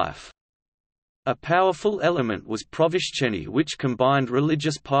enlightened life. A powerful element was Proviszcheny, which combined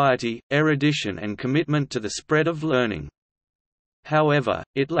religious piety, erudition and commitment to the spread of learning. However,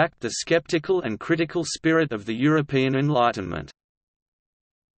 it lacked the skeptical and critical spirit of the European Enlightenment.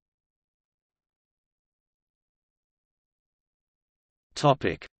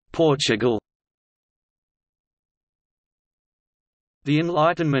 Portugal. The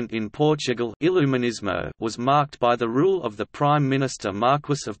Enlightenment in Portugal Iluminismo was marked by the rule of the Prime Minister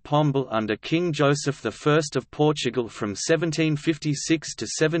Marquess of Pombal under King Joseph I of Portugal from 1756 to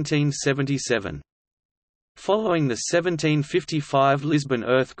 1777. Following the 1755 Lisbon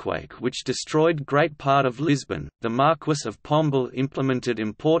earthquake which destroyed great part of Lisbon, the Marquess of Pombal implemented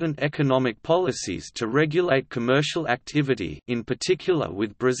important economic policies to regulate commercial activity, in particular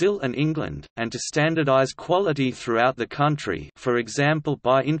with Brazil and England, and to standardize quality throughout the country, for example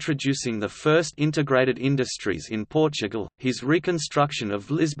by introducing the first integrated industries in Portugal. His reconstruction of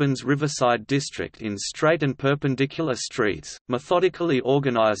Lisbon's riverside district in straight and perpendicular streets, methodically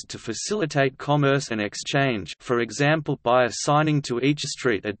organized to facilitate commerce and exchange, for example by assigning to each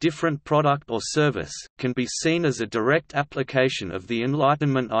street a different product or service, can be seen as a direct application of the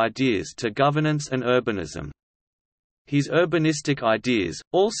Enlightenment ideas to governance and urbanism. His urbanistic ideas,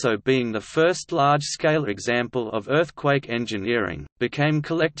 also being the first large-scale example of earthquake engineering, became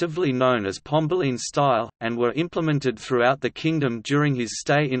collectively known as Pombaline style, and were implemented throughout the kingdom during his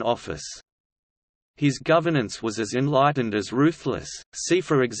stay in office. His governance was as enlightened as ruthless, see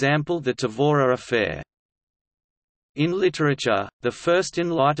for example the Tavora affair. In literature, the first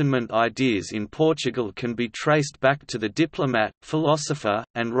Enlightenment ideas in Portugal can be traced back to the diplomat, philosopher,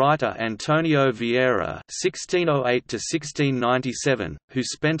 and writer Antonio Vieira (1608–1697), who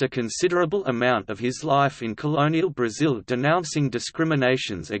spent a considerable amount of his life in colonial Brazil denouncing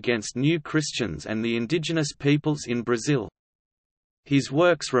discriminations against new Christians and the indigenous peoples in Brazil. His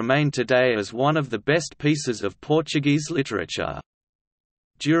works remain today as one of the best pieces of Portuguese literature.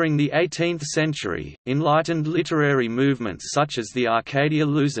 During the 18th century, enlightened literary movements such as the Arcadia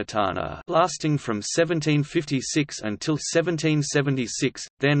Lusitana, lasting from 1756 until 1776,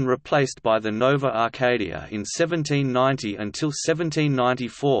 then replaced by the Nova Arcadia in 1790 until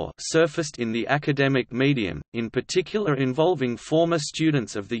 1794, surfaced in the academic medium, in particular involving former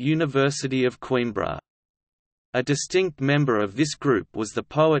students of the University of Coimbra. A distinct member of this group was the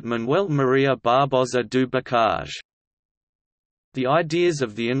poet Manuel Maria Barbosa do Bacage. The ideas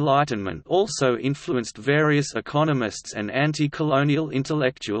of the Enlightenment also influenced various economists and anti-colonial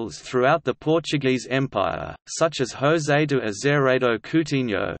intellectuals throughout the Portuguese Empire, such as José de Azeredo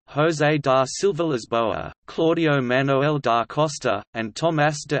Coutinho, José da Silva Lisboa, Claudio Manuel da Costa, and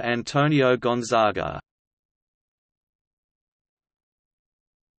Tomás de Antonio Gonzaga.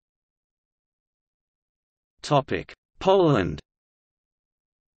 Poland.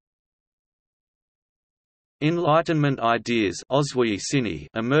 Enlightenment ideas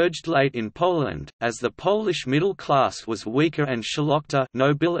emerged late in Poland, as the Polish middle class was weaker and szlachta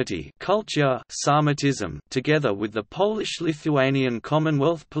nobility culture Sarmatism, together with the Polish-Lithuanian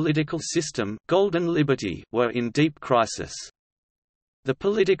Commonwealth political system Golden Liberty, were in deep crisis. The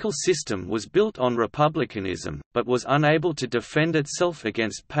political system was built on republicanism, but was unable to defend itself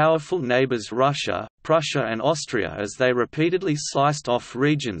against powerful neighbors Russia, Prussia and Austria as they repeatedly sliced off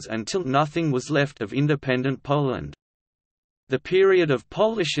regions until nothing was left of independent Poland. The period of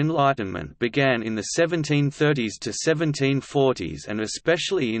Polish Enlightenment began in the 1730s to 1740s and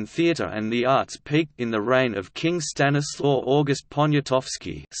especially in theatre and the arts peaked in the reign of King Stanislaw August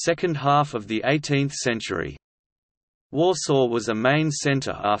Poniatowski, second half of the 18th century. Warsaw was a main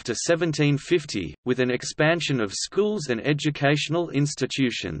centre after 1750, with an expansion of schools and educational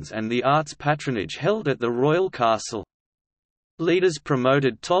institutions and the arts patronage held at the royal castle. Leaders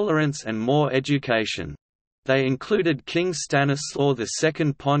promoted tolerance and more education. They included King Stanislaw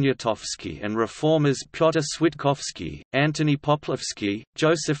II Poniatowski and reformers Piotr Switkowski, Antony Poplawski,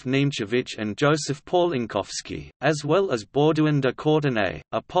 Joseph Niemczewicz and Joseph Pawlinkowski, as well as Bauduin de Courtenay,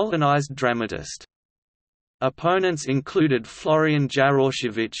 a Polonized dramatist. Opponents included Florian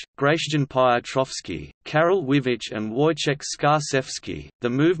Jaroszewicz, Gratian Piotrowski, Karol Wywicz and Wojciech Skarszewski. The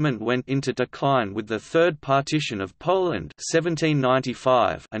movement went into decline with the Third Partition of Poland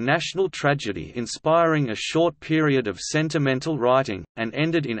 1795, a national tragedy inspiring a short period of sentimental writing, and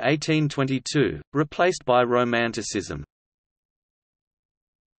ended in 1822, replaced by Romanticism.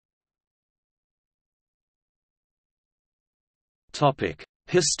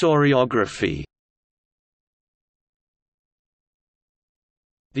 Historiography.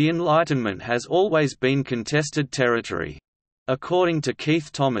 The Enlightenment has always been contested territory. According to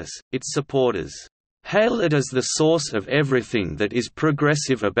Keith Thomas, its supporters hail it as the source of everything that is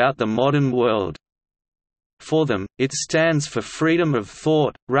progressive about the modern world. For them, it stands for freedom of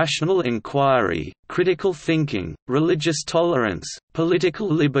thought, rational inquiry, critical thinking, religious tolerance, political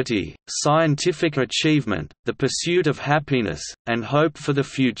liberty, scientific achievement, the pursuit of happiness, and hope for the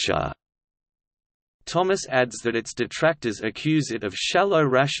future. Thomas adds that its detractors accuse it of shallow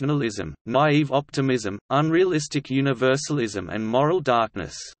rationalism, naive optimism, unrealistic universalism and moral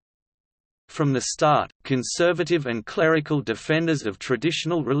darkness. From the start, conservative and clerical defenders of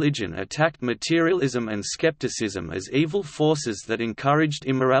traditional religion attacked materialism and skepticism as evil forces that encouraged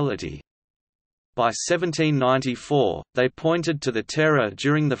immorality. By 1794, they pointed to the Terror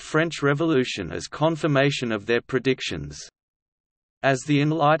during the French Revolution as confirmation of their predictions. As the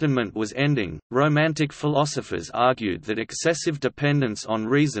Enlightenment was ending, Romantic philosophers argued that excessive dependence on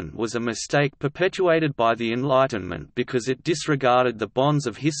reason was a mistake perpetuated by the Enlightenment because it disregarded the bonds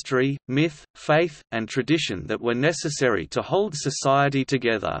of history, myth, faith, and tradition that were necessary to hold society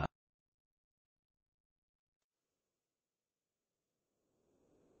together.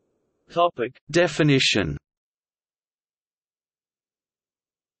 Definition.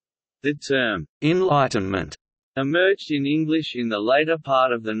 The term Enlightenment emerged in English in the later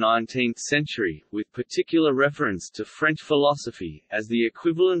part of the 19th century, with particular reference to French philosophy, as the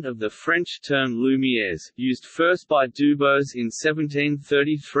equivalent of the French term Lumières, used first by Dubos in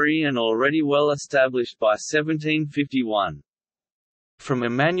 1733 and already well established by 1751. From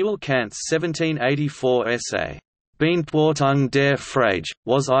Immanuel Kant's 1784 essay, Beantwortung der Frage,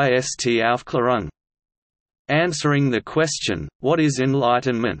 was ist Aufklärung? Answering the question, what is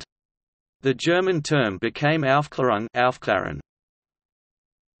enlightenment? The German term became Aufklärung, Aufklären.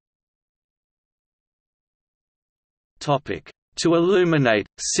 To illuminate,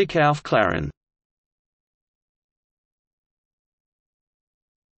 sich aufklären.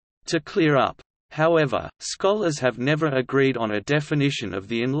 To clear up. However, scholars have never agreed on a definition of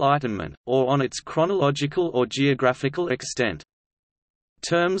the Enlightenment, or on its chronological or geographical extent.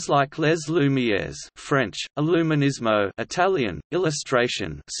 Terms like les Lumières (French, Illuminismo Italian,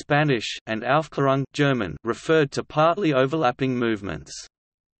 illustration Spanish, and Aufklärung German) referred to partly overlapping movements.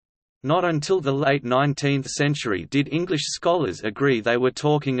 Not until the late 19th century did English scholars agree they were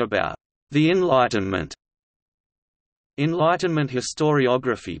talking about the Enlightenment. Enlightenment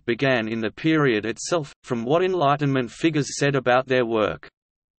historiography began in the period itself, from what Enlightenment figures said about their work.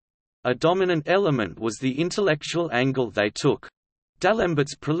 A dominant element was the intellectual angle they took.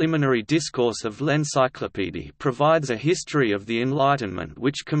 D'Alembert's preliminary discourse of l'Encyclopédie provides a history of the Enlightenment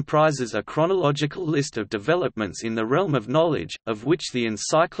which comprises a chronological list of developments in the realm of knowledge, of which the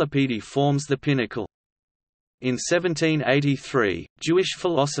Encyclopédie forms the pinnacle. In 1783, Jewish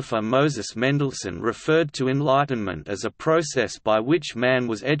philosopher Moses Mendelssohn referred to enlightenment as a process by which man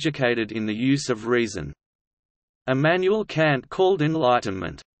was educated in the use of reason. Immanuel Kant called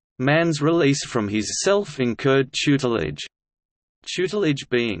enlightenment, man's release from his self-incurred tutelage. Tutelage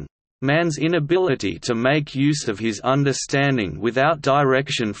being man's inability to make use of his understanding without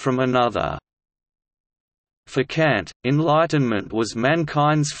direction from another. For Kant, enlightenment was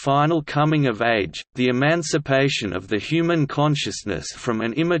mankind's final coming of age, the emancipation of the human consciousness from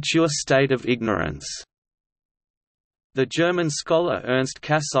an immature state of ignorance. The German scholar Ernst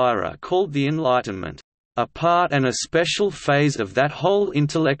Cassirer called the Enlightenment a part and a special phase of that whole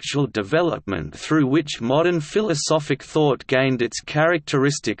intellectual development through which modern philosophic thought gained its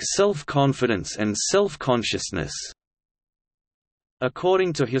characteristic self-confidence and self-consciousness.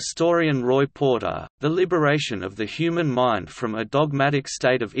 According to historian Roy Porter, the liberation of the human mind from a dogmatic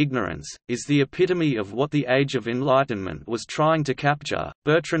state of ignorance is the epitome of what the Age of Enlightenment was trying to capture.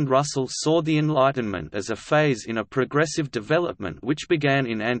 Bertrand Russell saw the Enlightenment as a phase in a progressive development which began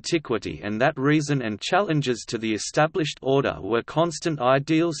in antiquity, and that reason and challenges to the established order were constant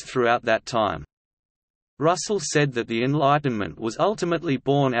ideals throughout that time. Russell said that the Enlightenment was ultimately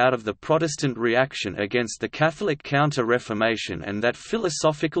born out of the Protestant reaction against the Catholic Counter-Reformation, and that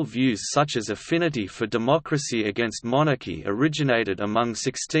philosophical views such as affinity for democracy against monarchy originated among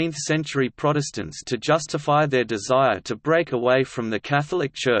 16th-century Protestants to justify their desire to break away from the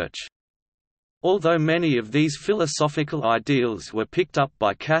Catholic Church. Although many of these philosophical ideals were picked up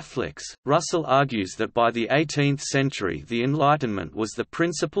by Catholics, Russell argues that by the 18th century the Enlightenment was the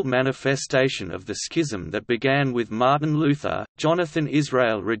principal manifestation of the schism that began with Martin Luther. Jonathan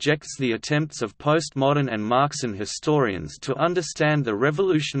Israel rejects the attempts of postmodern and Marxian historians to understand the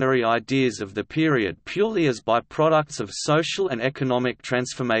revolutionary ideas of the period purely as byproducts of social and economic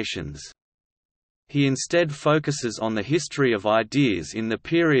transformations. He instead focuses on the history of ideas in the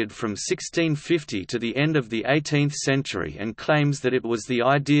period from 1650 to the end of the 18th century and claims that it was the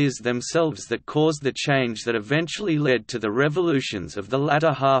ideas themselves that caused the change that eventually led to the revolutions of the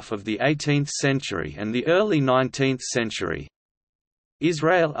latter half of the 18th century and the early 19th century.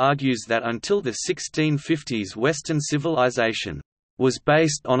 Israel argues that until the 1650s Western civilization was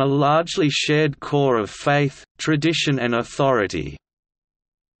based on a largely shared core of faith, tradition and authority.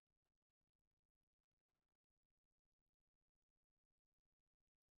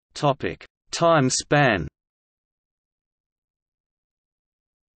 Time span.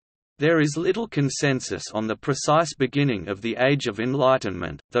 There is little consensus on the precise beginning of the Age of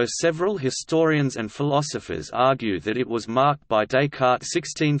Enlightenment, though several historians and philosophers argue that it was marked by Descartes'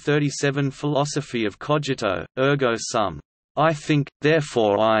 1637 philosophy of cogito, ergo sum, I think,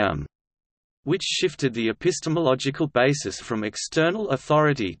 therefore I am, which shifted the epistemological basis from external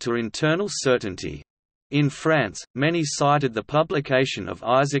authority to internal certainty. In France, many cited the publication of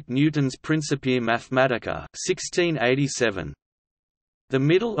Isaac Newton's Principia Mathematica 1687. The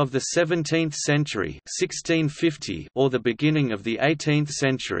middle of the 17th century 1650 or the beginning of the 18th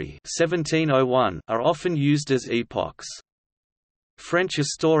century 1701 are often used as epochs. French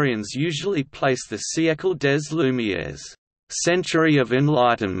historians usually place the Siècle des Lumières, Century of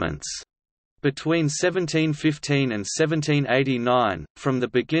Enlightenments, between 1715 and 1789, from the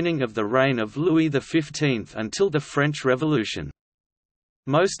beginning of the reign of Louis XV until the French Revolution.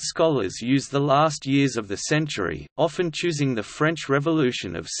 Most scholars use the last years of the century, often choosing the French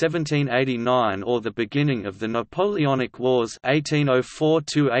Revolution of 1789 or the beginning of the Napoleonic Wars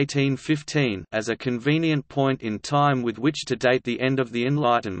 1804–1815 as a convenient point in time with which to date the end of the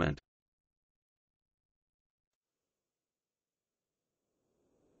Enlightenment.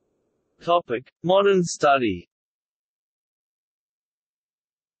 Modern study.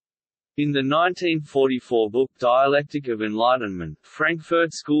 In the 1944 book Dialectic of Enlightenment,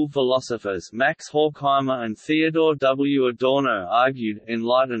 Frankfurt School philosophers Max Horkheimer and Theodor W. Adorno argued,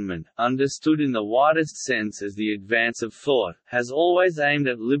 enlightenment, understood in the widest sense as the advance of thought, has always aimed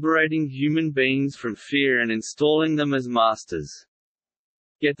at liberating human beings from fear and installing them as masters.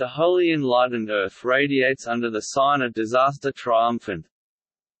 Yet the wholly enlightened earth radiates under the sign of disaster triumphant.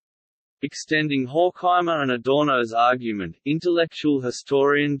 Extending Horkheimer and Adorno's argument, intellectual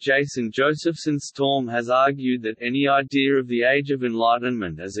historian Jason Josephson Storm has argued that any idea of the Age of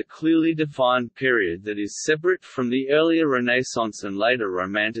Enlightenment as a clearly defined period that is separate from the earlier Renaissance and later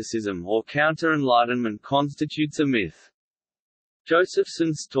Romanticism or counter-Enlightenment constitutes a myth.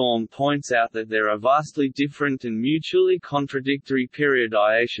 Josephson Storm points out that there are vastly different and mutually contradictory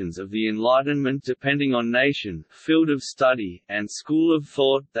periodizations of the Enlightenment depending on nation, field of study, and school of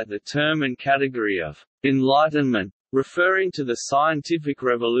thought, that the term and category of «enlightenment», referring to the scientific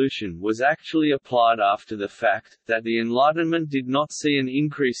revolution, was actually applied after the fact, that the Enlightenment did not see an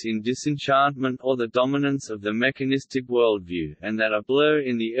increase in disenchantment or the dominance of the mechanistic worldview, and that a blur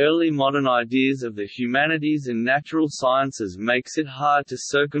in the early modern ideas of the humanities and natural sciences makes it hard to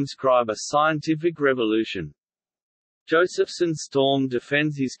circumscribe a scientific revolution. Josephson Storm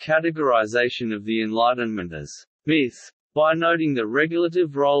defends his categorization of the Enlightenment as myth, By noting the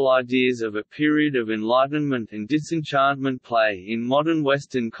regulative role ideas of a period of enlightenment and disenchantment play in modern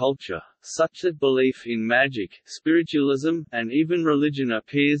Western culture, such that belief in magic, spiritualism, and even religion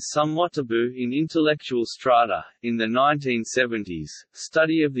appears somewhat taboo in intellectual strata. In the 1970s,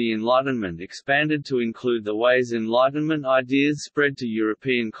 study of the Enlightenment expanded to include the ways Enlightenment ideas spread to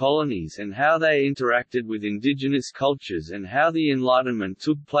European colonies and how they interacted with indigenous cultures, and how the Enlightenment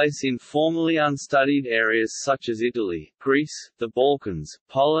took place in formerly unstudied areas such as Italy, Greece, the Balkans,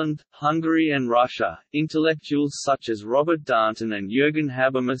 Poland, Hungary, and Russia. Intellectuals such as Robert Darnton and Jürgen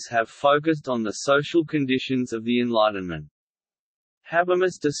Habermas have focused on the social conditions of the Enlightenment.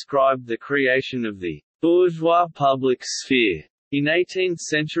 Habermas described the creation of the bourgeois public sphere in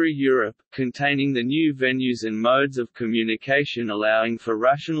 18th-century Europe, containing the new venues and modes of communication allowing for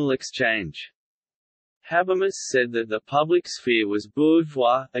rational exchange. Habermas said that the public sphere was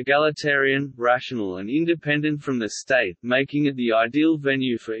bourgeois, egalitarian, rational and independent from the state, making it the ideal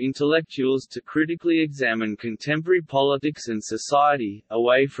venue for intellectuals to critically examine contemporary politics and society,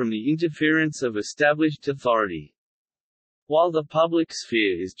 away from the interference of established authority. While the public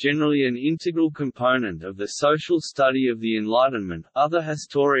sphere is generally an integral component of the social study of the Enlightenment, other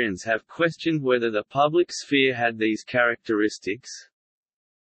historians have questioned whether the public sphere had these characteristics.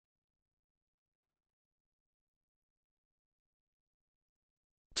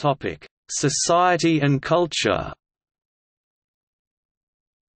 Society and culture.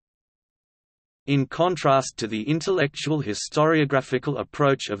 In contrast to the intellectual historiographical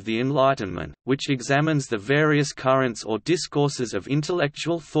approach of the Enlightenment, which examines the various currents or discourses of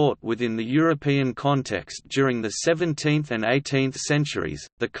intellectual thought within the European context during the 17th and 18th centuries,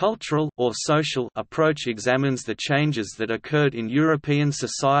 the cultural or social approach examines the changes that occurred in European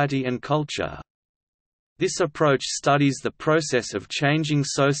society and culture. This approach studies the process of changing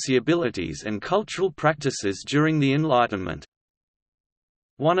sociabilities and cultural practices during the Enlightenment.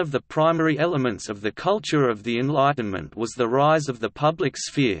 One of the primary elements of the culture of the Enlightenment was the rise of the public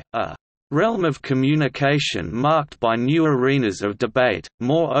sphere, a realm of communication marked by new arenas of debate,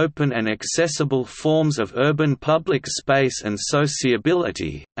 more open and accessible forms of urban public space and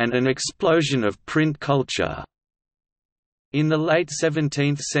sociability, and an explosion of print culture. In the late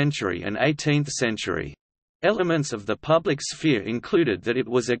 17th century and 18th century, elements of the public sphere included that it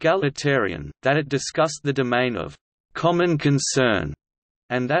was egalitarian, that it discussed the domain of common concern,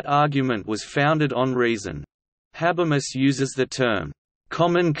 and that argument was founded on reason. Habermas uses the term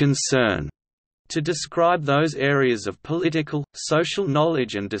common concern to describe those areas of political, social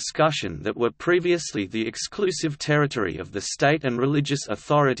knowledge and discussion that were previously the exclusive territory of the state and religious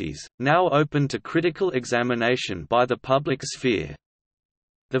authorities, now open to critical examination by the public sphere.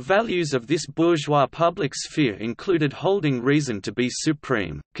 The values of this bourgeois public sphere included holding reason to be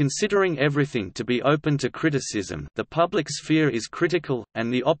supreme, considering everything to be open to criticism, the public sphere is critical, and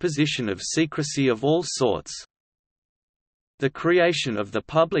the opposition of secrecy of all sorts. The creation of the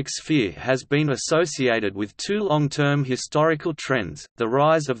public sphere has been associated with two long-term historical trends, the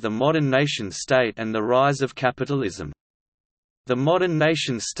rise of the modern nation-state and the rise of capitalism. The modern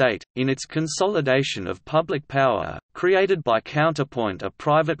nation-state, in its consolidation of public power, created by counterpoint a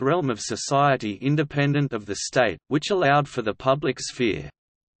private realm of society independent of the state, which allowed for the public sphere.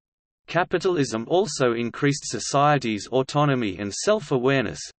 Capitalism also increased society's autonomy and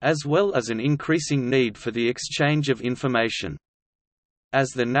self-awareness, as well as an increasing need for the exchange of information.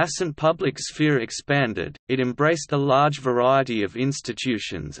 As the nascent public sphere expanded, it embraced a large variety of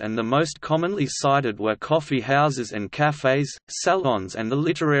institutions, and the most commonly cited were coffee houses and cafés, salons, and the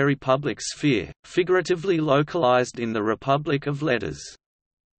literary public sphere, figuratively localized in the Republic of Letters.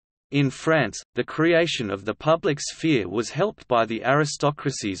 In France, the creation of the public sphere was helped by the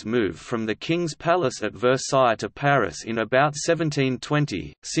aristocracy's move from the King's Palace at Versailles to Paris in about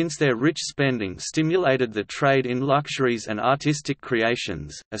 1720, since their rich spending stimulated the trade in luxuries and artistic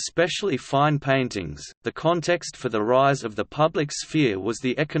creations, especially fine paintings. The context for the rise of the public sphere was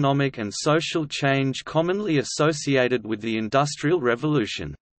the economic and social change commonly associated with the Industrial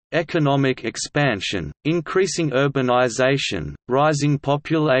Revolution. Economic expansion, increasing urbanization, rising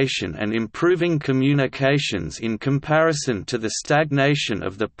population and improving communications in comparison to the stagnation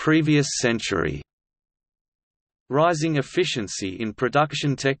of the previous century. Rising efficiency in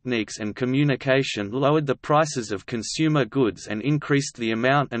production techniques and communication lowered the prices of consumer goods and increased the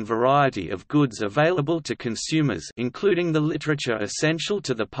amount and variety of goods available to consumers, including the literature essential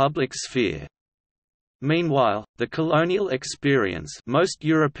to the public sphere. Meanwhile, the colonial experience, most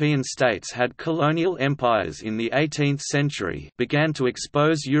European states had colonial empires in the 18th century, began to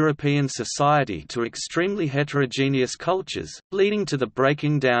expose European society to extremely heterogeneous cultures, leading to the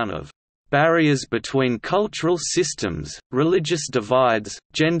breaking down of barriers between cultural systems, religious divides,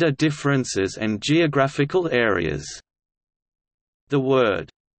 gender differences and geographical areas. The word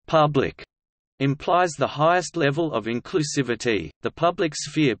 «public» implies the highest level of inclusivity. The public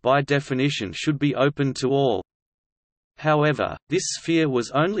sphere by definition should be open to all. However, this sphere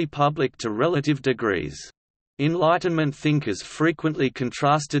was only public to relative degrees. Enlightenment thinkers frequently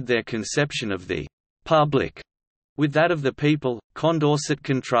contrasted their conception of the «public» with that of the people. Condorcet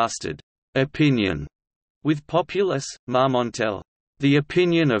contrasted «opinion» with populace, Marmontel, «the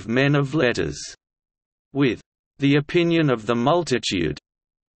opinion of men of letters», with «the opinion of the multitude»,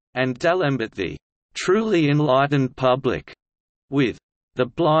 and D'Alembert the «truly enlightened public», with «the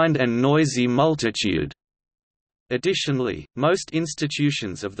blind and noisy multitude». Additionally, most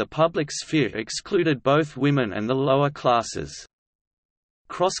institutions of the public sphere excluded both women and the lower classes.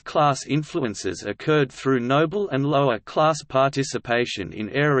 Cross-class influences occurred through noble and lower-class participation in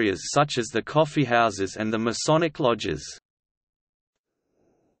areas such as the coffeehouses and the Masonic lodges.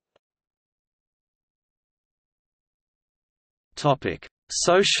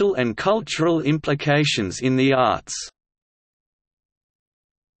 Social and cultural implications in the arts.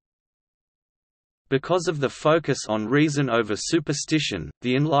 Because of the focus on reason over superstition,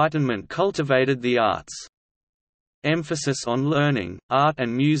 the Enlightenment cultivated the arts. Emphasis on learning, art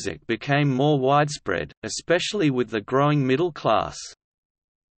and music became more widespread, especially with the growing middle class.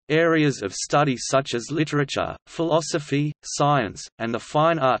 Areas of study such as literature, philosophy, science, and the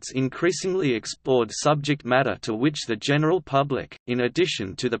fine arts increasingly explored subject matter to which the general public, in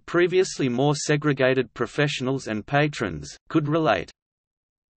addition to the previously more segregated professionals and patrons, could relate.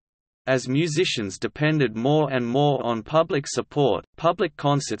 As musicians depended more and more on public support, public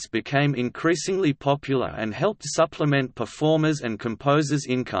concerts became increasingly popular and helped supplement performers' and composers'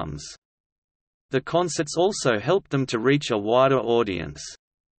 incomes. The concerts also helped them to reach a wider audience.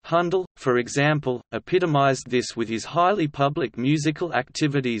 Handel, for example, epitomized this with his highly public musical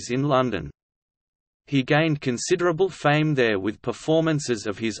activities in London. He gained considerable fame there with performances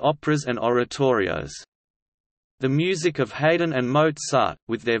of his operas and oratorios. The music of Haydn and Mozart,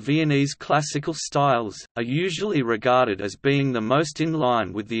 with their Viennese classical styles, are usually regarded as being the most in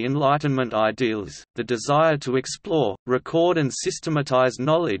line with the Enlightenment ideals. The desire to explore, record, and systematize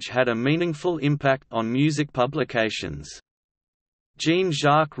knowledge had a meaningful impact on music publications.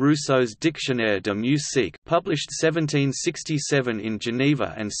 Jean-Jacques Rousseau's Dictionnaire de musique, published 1767 in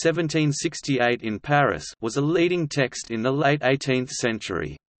Geneva and 1768 in Paris, was a leading text in the late 18th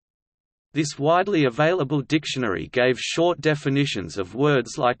century. This widely available dictionary gave short definitions of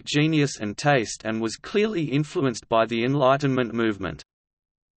words like genius and taste and was clearly influenced by the Enlightenment movement.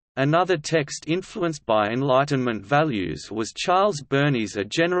 Another text influenced by Enlightenment values was Charles Burney's A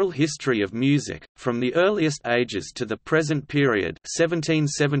General History of Music, from the earliest ages to the present period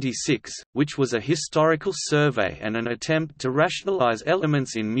 1776, which was a historical survey and an attempt to rationalize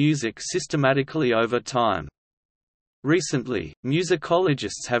elements in music systematically over time. Recently,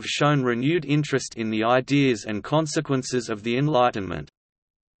 musicologists have shown renewed interest in the ideas and consequences of the Enlightenment.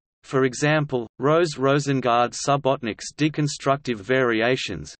 For example, Rose Rosengard-Subotnick's Deconstructive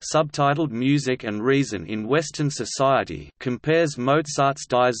Variations, subtitled Music and Reason in Western Society, compares Mozart's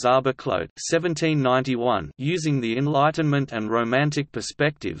Die Zauberflöte (1791) using the Enlightenment and Romantic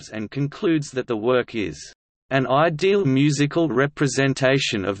perspectives and concludes that the work is an ideal musical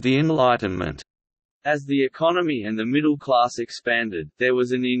representation of the Enlightenment. As the economy and the middle class expanded, there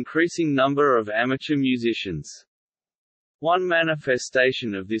was an increasing number of amateur musicians. One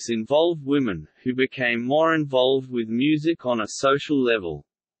manifestation of this involved women, who became more involved with music on a social level.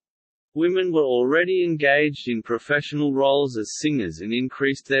 Women were already engaged in professional roles as singers and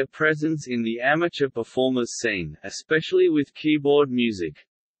increased their presence in the amateur performers scene, especially with keyboard music.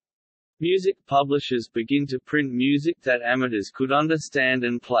 Music publishers began to print music that amateurs could understand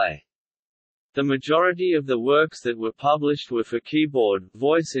and play. The majority of the works that were published were for keyboard,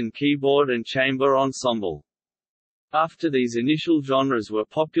 voice and keyboard and chamber ensemble. After these initial genres were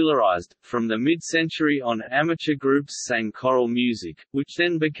popularized, from the mid-century on amateur groups sang choral music, which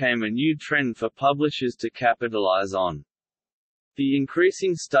then became a new trend for publishers to capitalize on. The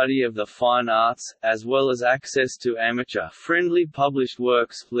increasing study of the fine arts, as well as access to amateur-friendly published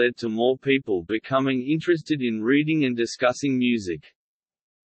works, led to more people becoming interested in reading and discussing music.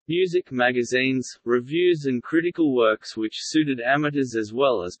 Music magazines, reviews and critical works which suited amateurs as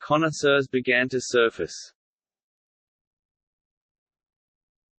well as connoisseurs began to surface.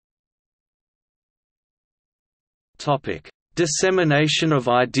 Dissemination of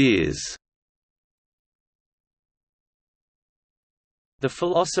ideas. The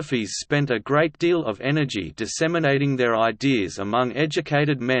philosophes spent a great deal of energy disseminating their ideas among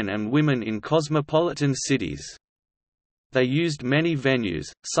educated men and women in cosmopolitan cities. They used many venues,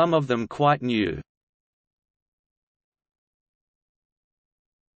 some of them quite new.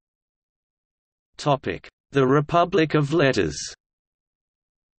 The Republic of Letters.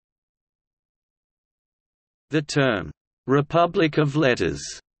 The term, "Republic of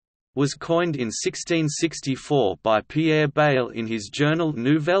Letters", was coined in 1664 by Pierre Bayle in his journal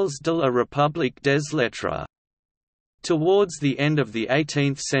Nouvelles de la République des Lettres. Towards the end of the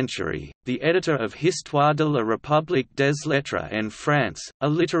 18th century, the editor of Histoire de la République des Lettres en France, a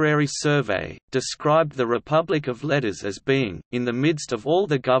literary survey, described the Republic of Letters as being, in the midst of all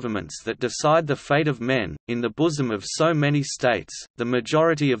the governments that decide the fate of men, in the bosom of so many states, the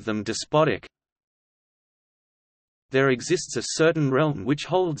majority of them despotic, there exists a certain realm which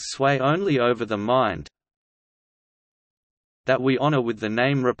holds sway only over the mind, that we honor with the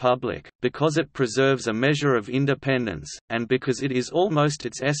name Republic, because it preserves a measure of independence, and because it is almost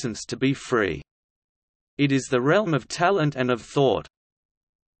its essence to be free. It is the realm of talent and of thought.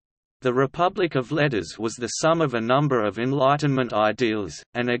 The Republic of Letters was the sum of a number of Enlightenment ideals,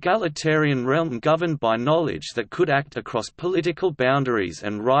 an egalitarian realm governed by knowledge that could act across political boundaries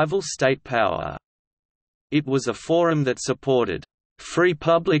and rival state power. It was a forum that supported free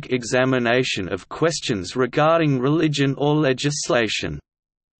public examination of questions regarding religion or legislation.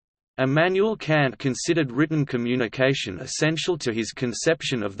 Immanuel Kant considered written communication essential to his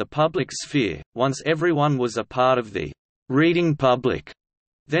conception of the public sphere. Once everyone was a part of the reading public,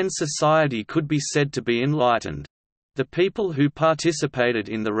 then society could be said to be enlightened. The people who participated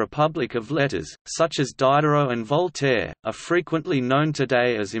in the Republic of Letters, such as Diderot and Voltaire, are frequently known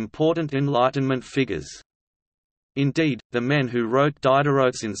today as important Enlightenment figures. Indeed, the men who wrote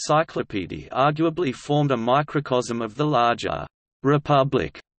Diderot's Encyclopédia arguably formed a microcosm of the larger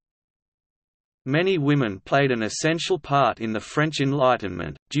Republic. Many women played an essential part in the French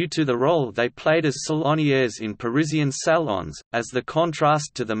Enlightenment, due to the role they played as salonières in Parisian salons, as the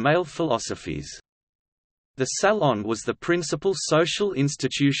contrast to the male philosophes. The salon was the principal social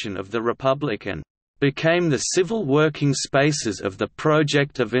institution of the Republic and became the civil working spaces of the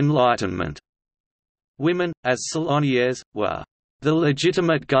project of enlightenment. Women, as salonières, were the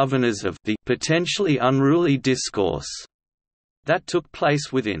legitimate governors of the potentially unruly discourse that took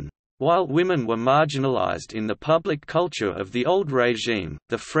place within. While women were marginalized in the public culture of the old regime,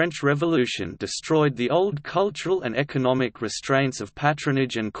 the French Revolution destroyed the old cultural and economic restraints of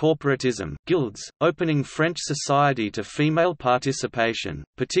patronage and corporatism, guilds, opening French society to female participation,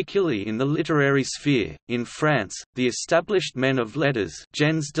 particularly in the literary sphere. In France, the established men of letters,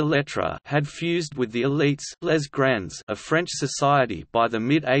 gens de lettres, had fused with the elites, les grands, of French society by the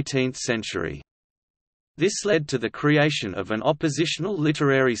mid-18th century. This led to the creation of an oppositional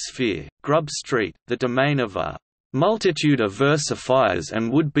literary sphere, Grub Street, the domain of a multitude of versifiers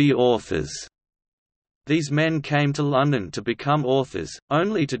and would-be authors. These men came to London to become authors,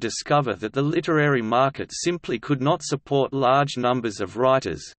 only to discover that the literary market simply could not support large numbers of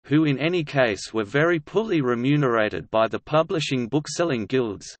writers, who in any case were very poorly remunerated by the publishing bookselling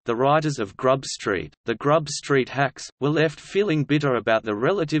guilds. The writers of Grub Street, the Grub Street hacks, were left feeling bitter about the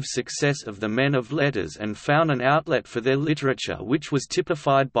relative success of the men of letters and found an outlet for their literature which was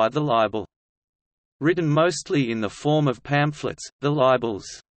typified by the libel. Written mostly in the form of pamphlets, the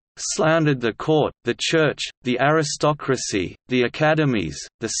libels slandered the court, the church, the aristocracy, the academies,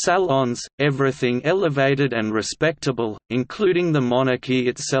 the salons, everything elevated and respectable, including the monarchy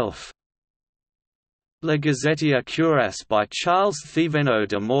itself. La Gazetteer Cuirasse by Charles Thévenot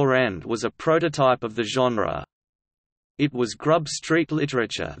de Morand was a prototype of the genre. It was Grub Street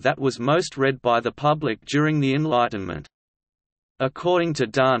literature that was most read by the public during the Enlightenment. According to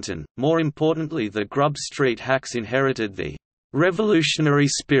Danton, more importantly, the Grub Street hacks inherited the revolutionary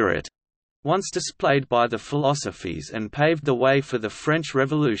spirit once displayed by the philosophes and paved the way for the French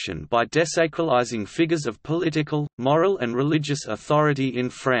Revolution by desacralizing figures of political, moral and religious authority in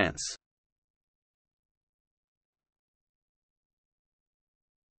France.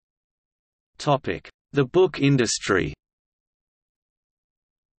 The book industry.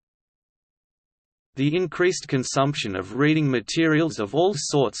 The increased consumption of reading materials of all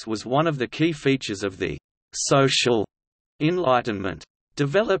sorts was one of the key features of the social Enlightenment.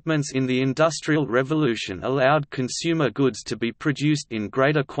 Developments in the Industrial Revolution allowed consumer goods to be produced in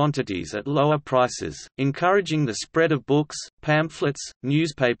greater quantities at lower prices, encouraging the spread of books, pamphlets,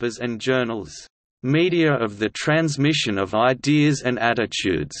 newspapers and journals, media of the transmission of ideas and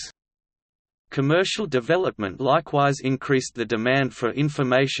attitudes. Commercial development likewise increased the demand for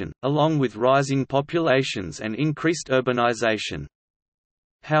information, along with rising populations and increased urbanization.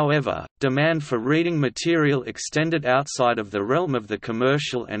 However, demand for reading material extended outside of the realm of the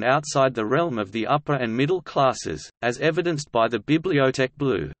commercial and outside the realm of the upper and middle classes, as evidenced by the Bibliothèque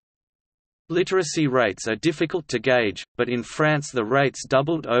Bleue. Literacy rates are difficult to gauge, but in France the rates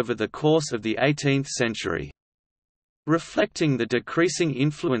doubled over the course of the 18th century. Reflecting the decreasing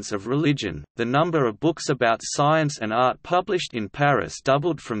influence of religion, the number of books about science and art published in Paris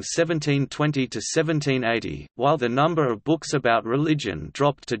doubled from 1720 to 1780, while the number of books about religion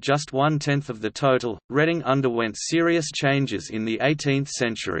dropped to just 1/10 of the total. Reading underwent serious changes in the 18th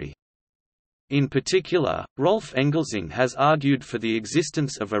century. In particular, Rolf Engelsing has argued for the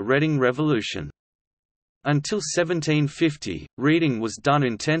existence of a reading revolution. Until 1750, reading was done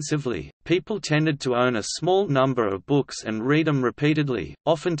intensively. People tended to own a small number of books and read them repeatedly,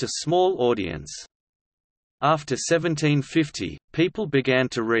 often to small audience. After 1750, people began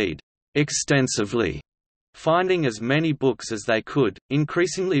to read extensively, finding as many books as they could,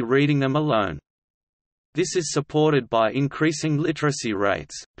 increasingly reading them alone. This is supported by increasing literacy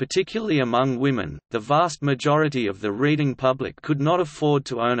rates, particularly among women. The vast majority of the reading public could not afford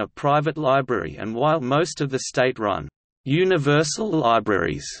to own a private library, and while most of the state-run universal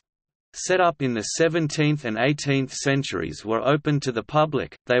libraries set up in the 17th and 18th centuries were open to the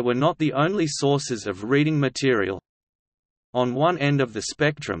public, they were not the only sources of reading material. On one end of the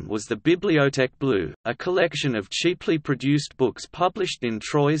spectrum was the Bibliothèque Bleue, a collection of cheaply produced books published in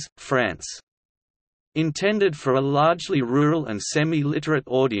Troyes, France. Intended for a largely rural and semi-literate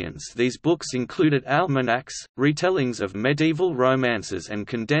audience, these books included almanacs, retellings of medieval romances and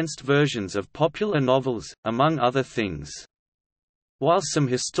condensed versions of popular novels, among other things. While some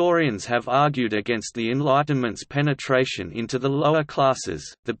historians have argued against the Enlightenment's penetration into the lower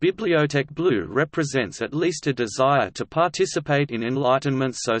classes, the Bibliothèque Bleue represents at least a desire to participate in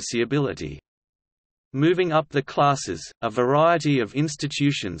Enlightenment sociability. Moving up the classes, a variety of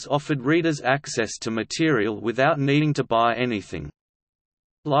institutions offered readers access to material without needing to buy anything.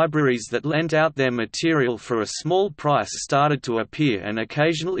 Libraries that lent out their material for a small price started to appear, and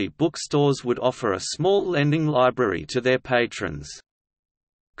occasionally bookstores would offer a small lending library to their patrons.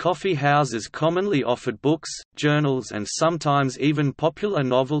 Coffeehouses commonly offered books, journals and sometimes even popular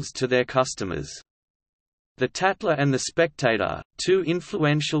novels to their customers. The Tatler and the Spectator, two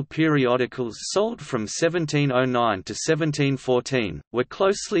influential periodicals sold from 1709 to 1714, were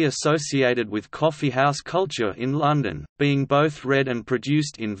closely associated with coffeehouse culture in London, being both read and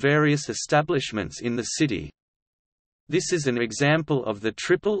produced in various establishments in the city. This is an example of the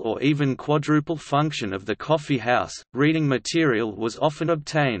triple or even quadruple function of the coffee house. Reading material was often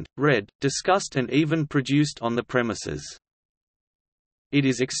obtained, read, discussed and even produced on the premises. It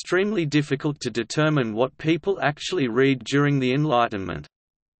is extremely difficult to determine what people actually read during the Enlightenment.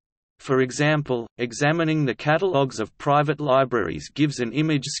 For example, examining the catalogues of private libraries gives an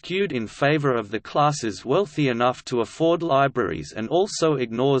image skewed in favor of the classes wealthy enough to afford libraries and also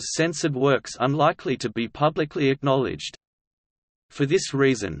ignores censored works unlikely to be publicly acknowledged. For this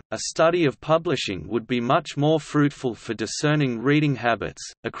reason, a study of publishing would be much more fruitful for discerning reading habits.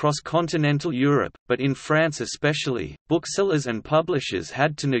 Across continental Europe, but in France especially, booksellers and publishers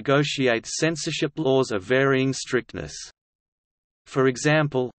had to negotiate censorship laws of varying strictness. For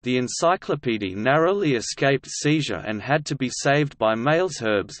example, the Encyclopédie narrowly escaped seizure and had to be saved by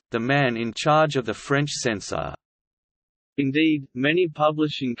Malesherbes, the man in charge of the French censor. Indeed, many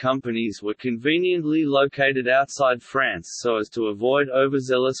publishing companies were conveniently located outside France so as to avoid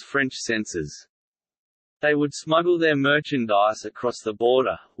overzealous French censors. They would smuggle their merchandise across the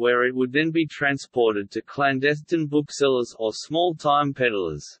border, where it would then be transported to clandestine booksellers or small-time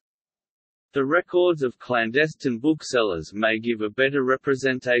peddlers. The records of clandestine booksellers may give a better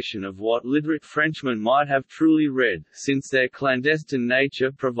representation of what literate Frenchmen might have truly read, since their clandestine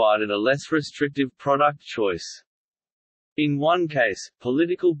nature provided a less restrictive product choice. In one case,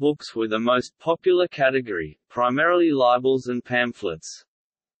 political books were the most popular category, primarily libels and pamphlets.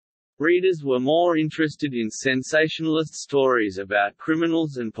 Readers were more interested in sensationalist stories about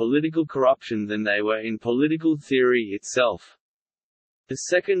criminals and political corruption than they were in political theory itself. The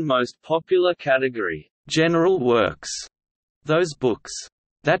second most popular category, general works, those books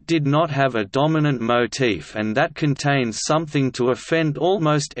that did not have a dominant motif and that contained something to offend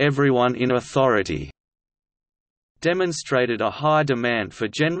almost everyone in authority, demonstrated a high demand for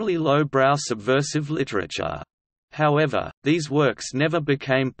generally low-brow subversive literature. However, these works never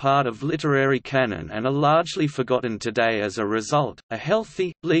became part of literary canon and are largely forgotten today as a result. A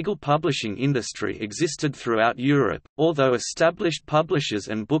healthy, legal publishing industry existed throughout Europe, although established publishers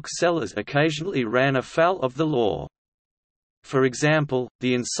and booksellers occasionally ran afoul of the law. For example,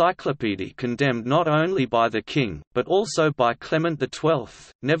 the Encyclopédie, condemned not only by the king, but also by Clement XII,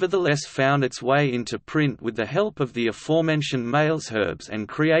 nevertheless found its way into print with the help of the aforementioned Malesherbes and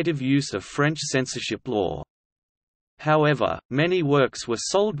creative use of French censorship law. However, many works were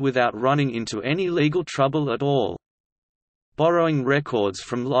sold without running into any legal trouble at all. Borrowing records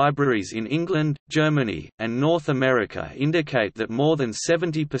from libraries in England, Germany, and North America indicate that more than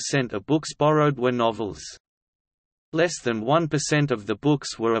 70% of books borrowed were novels. Less than 1% of the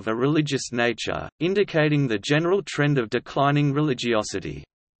books were of a religious nature, indicating the general trend of declining religiosity.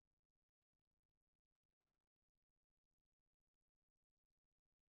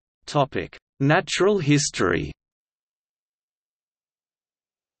 Natural history.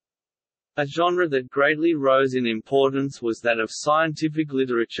 A genre that greatly rose in importance was that of scientific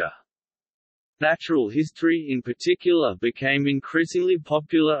literature. Natural history in particular became increasingly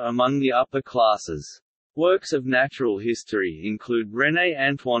popular among the upper classes. Works of natural history include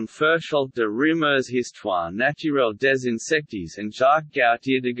René-Antoine Furchot de Reaumur's Histoire naturelle des insectes and Jacques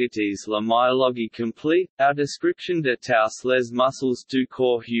Gautier de Guitty's La myologie complète, Our description de tous les muscles du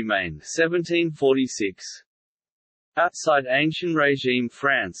corps humain 1746. Outside ancient regime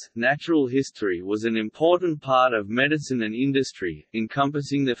France, natural history was an important part of medicine and industry,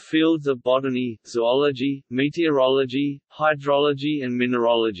 encompassing the fields of botany, zoology, meteorology, hydrology and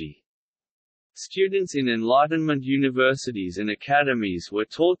mineralogy. Students in Enlightenment universities and academies were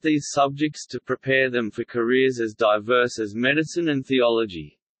taught these subjects to prepare them for careers as diverse as medicine and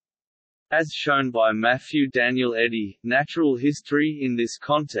theology. As shown by Matthew Daniel Eddy, natural history in this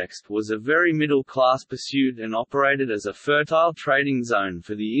context was a very middle-class pursuit and operated as a fertile trading zone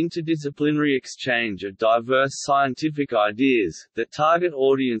for the interdisciplinary exchange of diverse scientific ideas. The target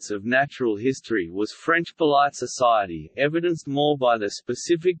audience of natural history was French polite society, evidenced more by the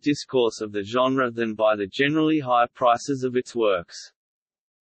specific discourse of the genre than by the generally high prices of its works.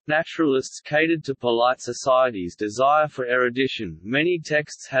 Naturalists catered to polite society's desire for erudition. Many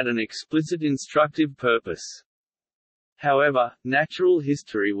texts had an explicit instructive purpose. However, natural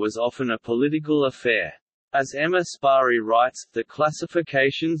history was often a political affair. As Emma Sparry writes, the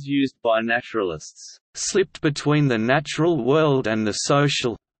classifications used by naturalists slipped between the natural world and the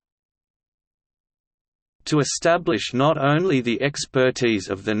social, to establish not only the expertise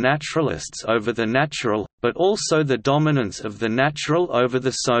of the naturalists over the natural, but also the dominance of the natural over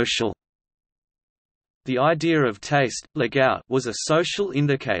the social. The idea of taste, legout, was a social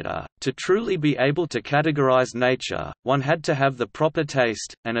indicator. To truly be able to categorize nature, one had to have the proper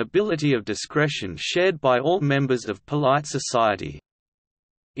taste, an ability of discretion shared by all members of polite society.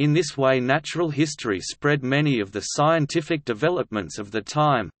 In this way natural history spread many of the scientific developments of the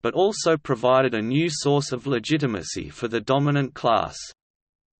time, but also provided a new source of legitimacy for the dominant class.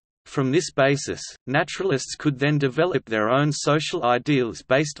 From this basis, naturalists could then develop their own social ideals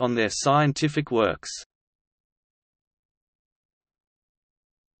based on their scientific works.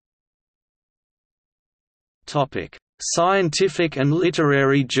 Scientific and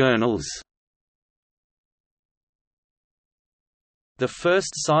literary journals. The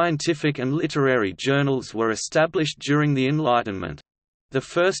first scientific and literary journals were established during the Enlightenment. The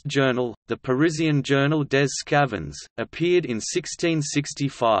first journal, the Parisian Journal des Sçavans, appeared in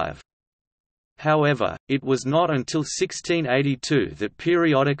 1665. However, it was not until 1682 that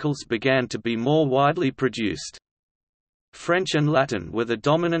periodicals began to be more widely produced. French and Latin were the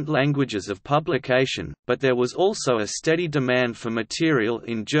dominant languages of publication, but there was also a steady demand for material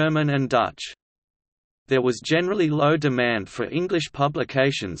in German and Dutch. There was generally low demand for English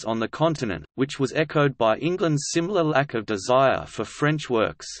publications on the continent, which was echoed by England's similar lack of desire for French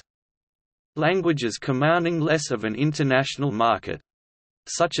works. Languages commanding less of an international market,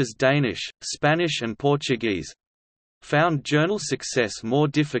 such as Danish, Spanish and Portuguese, found journal success more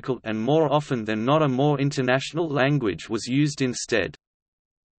difficult, and more often than not a more international language was used instead.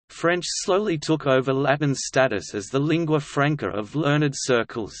 French slowly took over Latin's status as the lingua franca of learned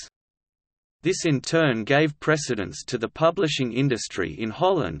circles. This in turn gave precedence to the publishing industry in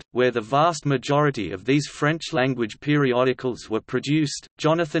Holland, where the vast majority of these French-language periodicals were produced.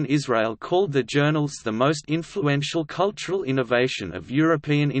 Jonathan Israel called the journals the most influential cultural innovation of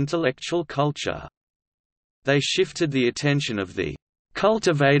European intellectual culture. They shifted the attention of the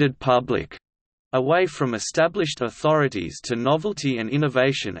cultivated public away from established authorities to novelty and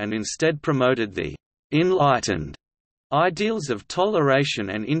innovation, and instead promoted the enlightened ideals of toleration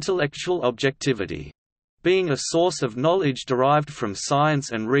and intellectual objectivity. Being a source of knowledge derived from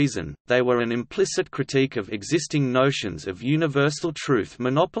science and reason, they were an implicit critique of existing notions of universal truth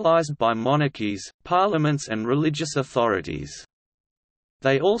monopolized by monarchies, parliaments and religious authorities.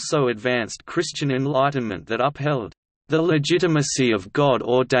 They also advanced Christian enlightenment that upheld the legitimacy of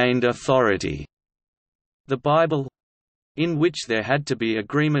God-ordained authority, the Bible, in which there had to be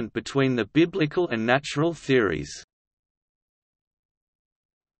agreement between the biblical and natural theories.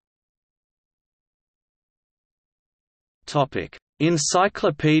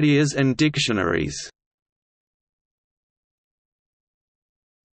 Encyclopedias and dictionaries.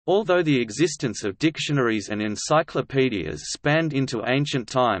 Although the existence of dictionaries and encyclopedias spanned into ancient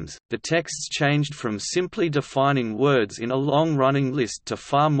times, the texts changed from simply defining words in a long-running list to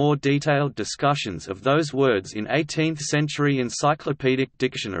far more detailed discussions of those words in 18th-century encyclopedic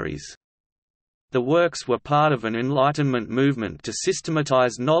dictionaries. The works were part of an Enlightenment movement to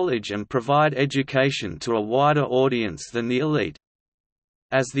systematize knowledge and provide education to a wider audience than the elite.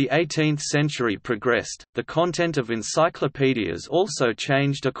 As the 18th century progressed, the content of encyclopedias also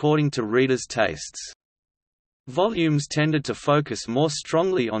changed according to readers' tastes. Volumes tended to focus more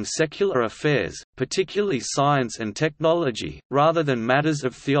strongly on secular affairs, particularly science and technology, rather than matters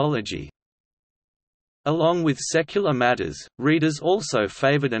of theology. Along with secular matters, readers also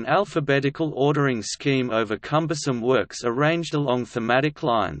favored an alphabetical ordering scheme over cumbersome works arranged along thematic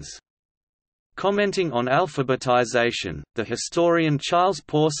lines. Commenting on alphabetization, the historian Charles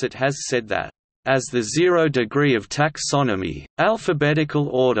Pauset has said that, "As the zero degree of taxonomy, alphabetical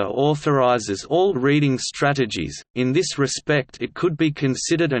order authorizes all reading strategies. In this respect it could be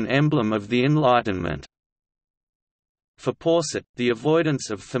considered an emblem of the Enlightenment." For Pauset, the avoidance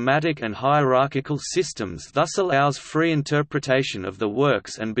of thematic and hierarchical systems thus allows free interpretation of the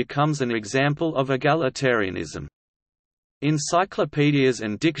works and becomes an example of egalitarianism. Encyclopedias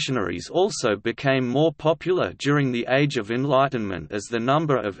and dictionaries also became more popular during the Age of Enlightenment as the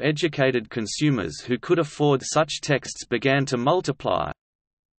number of educated consumers who could afford such texts began to multiply.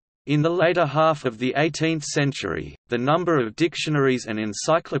 In the later half of the 18th century, the number of dictionaries and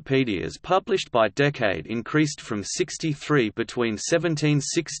encyclopedias published by decade increased from 63 between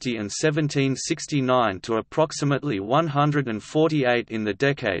 1760 and 1769 to approximately 148 in the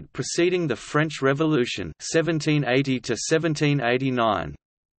decade preceding the French Revolution 1780 to 1789.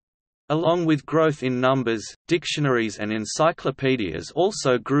 Along with growth in numbers, dictionaries and encyclopedias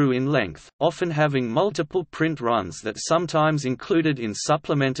also grew in length, often having multiple print runs that sometimes included in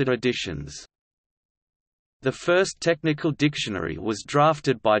supplemented editions. The first technical dictionary was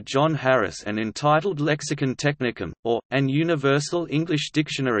drafted by John Harris and entitled Lexicon Technicum, or, An Universal English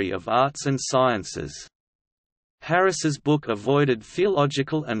Dictionary of Arts and Sciences. Harris's book avoided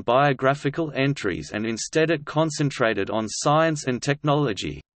theological and biographical entries and instead it concentrated on science and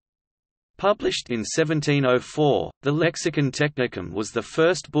technology. Published in 1704, the Lexicon Technicum was the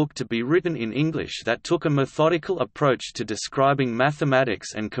first book to be written in English that took a methodical approach to describing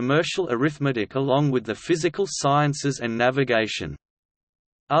mathematics and commercial arithmetic along with the physical sciences and navigation.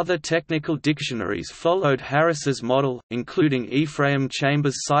 Other technical dictionaries followed Harris's model, including Ephraim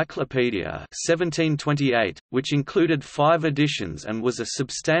Chambers' Cyclopedia 1728, which included 5 editions and was a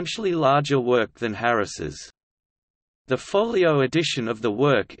substantially larger work than Harris's. The folio edition of the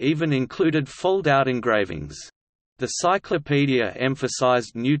work even included fold-out engravings. The Cyclopedia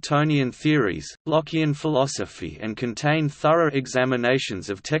emphasized Newtonian theories, Lockean philosophy and contained thorough examinations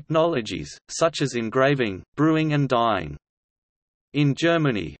of technologies, such as engraving, brewing and dyeing. In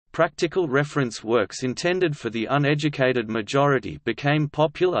Germany, practical reference works intended for the uneducated majority became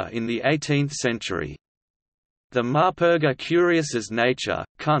popular in the 18th century. The Marburger Curiuses Nature,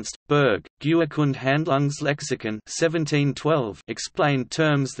 Kunst, Berg, Geurkunde Handlungslexikon 1712 explained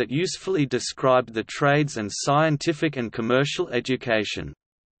terms that usefully described the trades and scientific and commercial education.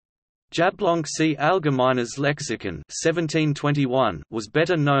 Jablonski Allgemeines Lexikon 1721 was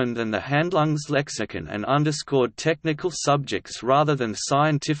better known than the Handlungslexikon and underscored technical subjects rather than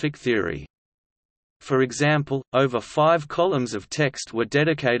scientific theory. For example, over 5 columns of text were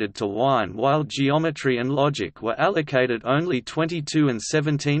dedicated to wine while geometry and logic were allocated only 22 and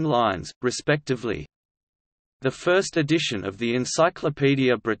 17 lines, respectively. The first edition of the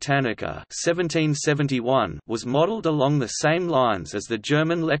Encyclopaedia Britannica 1771 was modelled along the same lines as the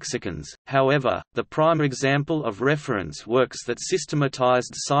German lexicons. However, the prime example of reference works that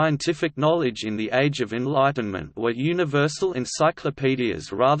systematized scientific knowledge in the Age of Enlightenment were universal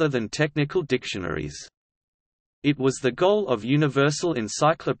encyclopedias rather than technical dictionaries. It was the goal of universal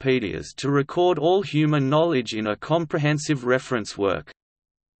encyclopedias to record all human knowledge in a comprehensive reference work.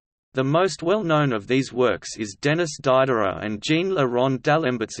 The most well-known of these works is Denis Diderot and Jean Le Rond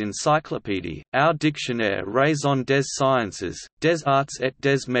d'Alembert's Encyclopédie, Our Dictionnaire raison des sciences, des arts et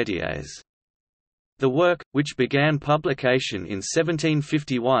des métiers. The work, which began publication in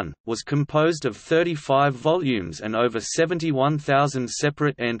 1751, was composed of 35 volumes and over 71,000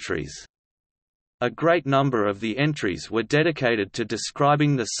 separate entries. A great number of the entries were dedicated to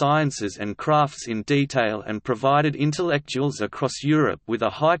describing the sciences and crafts in detail and provided intellectuals across Europe with a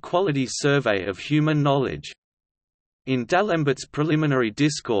high-quality survey of human knowledge. In D'Alembert's preliminary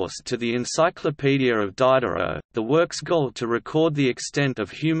discourse to the Encyclopedia of Diderot, the work's goal to record the extent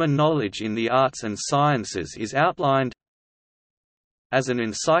of human knowledge in the arts and sciences is outlined. As an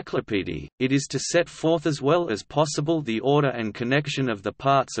encyclopedia, it is to set forth as well as possible the order and connection of the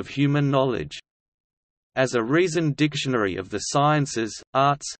parts of human knowledge. As a reasoned dictionary of the sciences,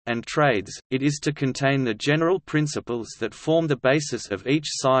 arts, and trades, it is to contain the general principles that form the basis of each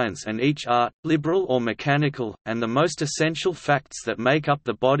science and each art, liberal or mechanical, and the most essential facts that make up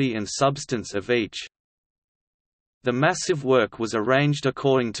the body and substance of each. The massive work was arranged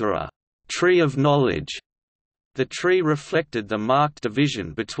according to a tree of knowledge. The tree reflected the marked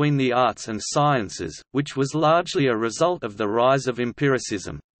division between the arts and sciences, which was largely a result of the rise of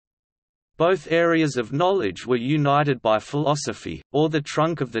empiricism. Both areas of knowledge were united by philosophy, or the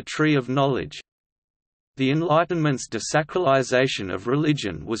trunk of the tree of knowledge. The Enlightenment's desacralization of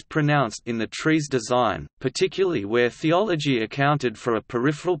religion was pronounced in the tree's design, particularly where theology accounted for a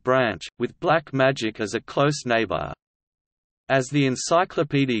peripheral branch, with black magic as a close neighbor. As the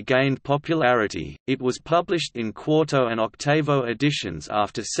encyclopedia gained popularity, it was published in quarto and octavo editions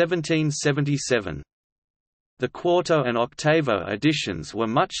after 1777. The quarto and octavo editions were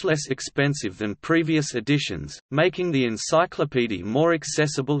much less expensive than previous editions, making the encyclopedia more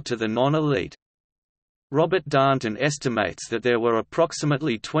accessible to the non-elite. Robert Darnton estimates that there were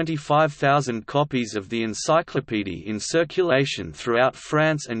approximately 25,000 copies of the encyclopedia in circulation throughout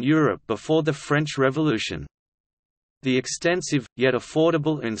France and Europe before the French Revolution. The extensive, yet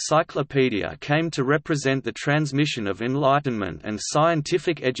affordable encyclopedia came to represent the transmission of enlightenment and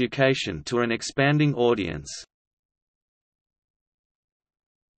scientific education to an expanding audience.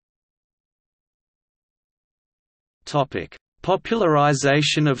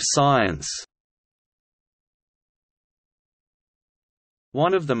 Popularization of science.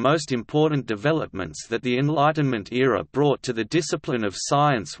 One of the most important developments that the Enlightenment era brought to the discipline of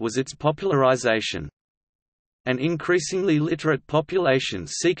science was its popularization. An increasingly literate population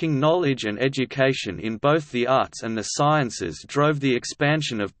seeking knowledge and education in both the arts and the sciences drove the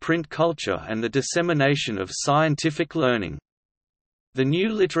expansion of print culture and the dissemination of scientific learning. The new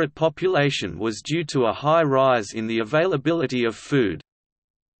literate population was due to a high rise in the availability of food.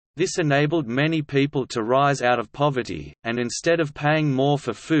 This enabled many people to rise out of poverty, and instead of paying more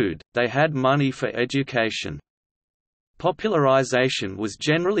for food, they had money for education. Popularization was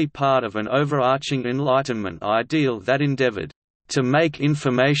generally part of an overarching Enlightenment ideal that endeavored to make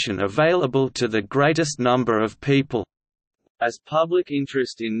information available to the greatest number of people. As public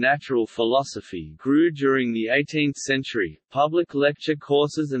interest in natural philosophy grew during the 18th century, public lecture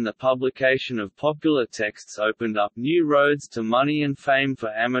courses and the publication of popular texts opened up new roads to money and fame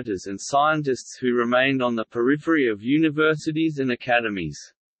for amateurs and scientists who remained on the periphery of universities and academies.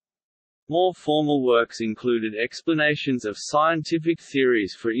 More formal works included explanations of scientific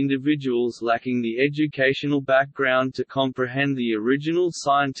theories for individuals lacking the educational background to comprehend the original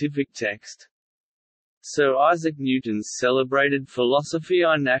scientific text. Sir Isaac Newton's celebrated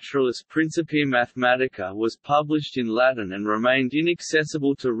Philosophiae Naturalis Principia Mathematica was published in Latin and remained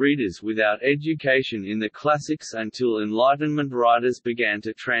inaccessible to readers without education in the classics until Enlightenment writers began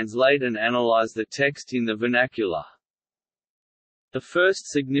to translate and analyze the text in the vernacular. The first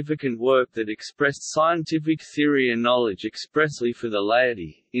significant work that expressed scientific theory and knowledge expressly for the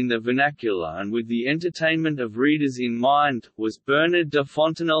laity, in the vernacular and with the entertainment of readers in mind, was Bernard de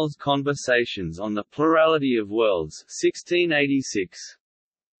Fontenelle's Conversations on the Plurality of Worlds 1686.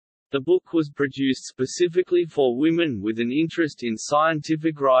 The book was produced specifically for women with an interest in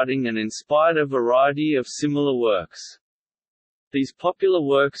scientific writing and inspired a variety of similar works. These popular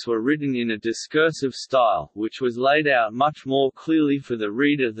works were written in a discursive style, which was laid out much more clearly for the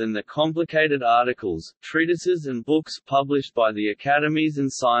reader than the complicated articles, treatises and books published by the academies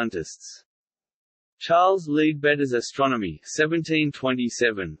and scientists. Charles Leadbetter's Astronomy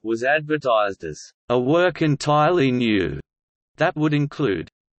 1727 was advertised as a work entirely new, that would include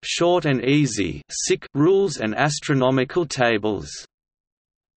short and easy rules and astronomical tables.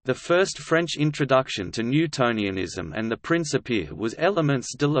 The first French introduction to Newtonianism and the Principia was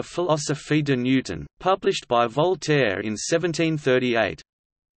Elements de la philosophie de Newton, published by Voltaire in 1738.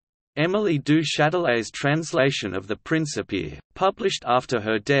 Émilie du Châtelet's translation of the Principia, published after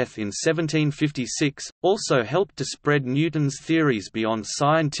her death in 1756, also helped to spread Newton's theories beyond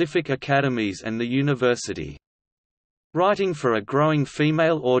scientific academies and the university. Writing for a growing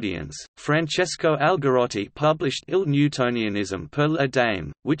female audience, Francesco Algarotti published Il Newtonianism per la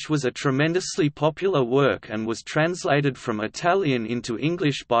Dame, which was a tremendously popular work and was translated from Italian into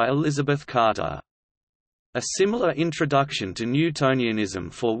English by Elizabeth Carter. A similar introduction to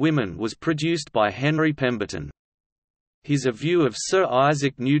Newtonianism for women was produced by Henry Pemberton. His A View of Sir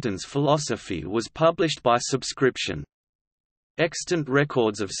Isaac Newton's Philosophy was published by subscription. Extant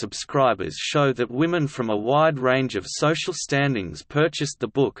records of subscribers show that women from a wide range of social standings purchased the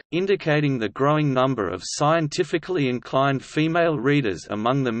book, indicating the growing number of scientifically inclined female readers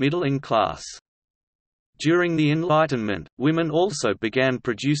among the middling class. During the Enlightenment, women also began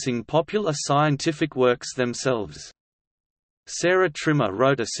producing popular scientific works themselves. Sarah Trimmer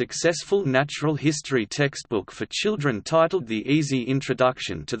wrote a successful natural history textbook for children titled The Easy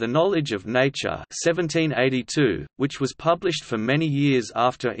Introduction to the Knowledge of Nature 1782, which was published for many years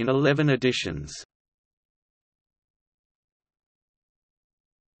after in 11 editions.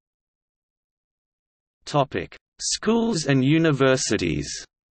 Schools and universities.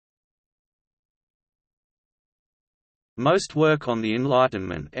 Most work on the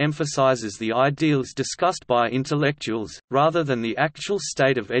Enlightenment emphasizes the ideals discussed by intellectuals, rather than the actual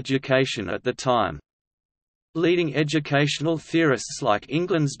state of education at the time. Leading educational theorists like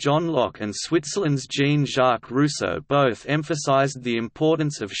England's John Locke and Switzerland's Jean-Jacques Rousseau both emphasized the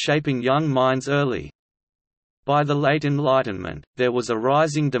importance of shaping young minds early. By the late Enlightenment, there was a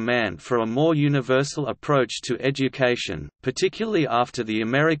rising demand for a more universal approach to education, particularly after the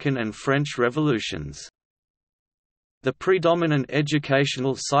American and French revolutions. The predominant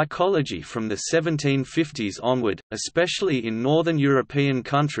educational psychology from the 1750s onward, especially in northern European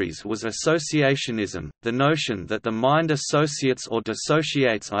countries, was associationism, the notion that the mind associates or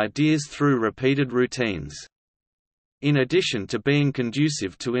dissociates ideas through repeated routines. In addition to being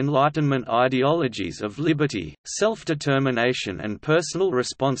conducive to Enlightenment ideologies of liberty, self-determination and personal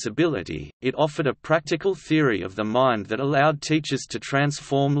responsibility, it offered a practical theory of the mind that allowed teachers to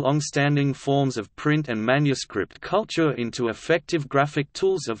transform long-standing forms of print and manuscript culture into effective graphic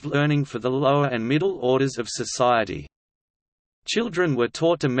tools of learning for the lower and middle orders of society. Children were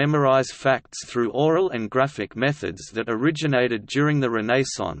taught to memorize facts through oral and graphic methods that originated during the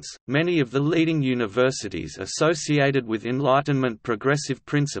Renaissance. Many of the leading universities associated with Enlightenment progressive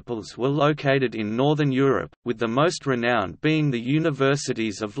principles were located in Northern Europe, with the most renowned being the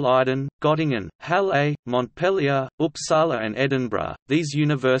universities of Leiden, Göttingen, Halle, Montpellier, Uppsala, and Edinburgh. These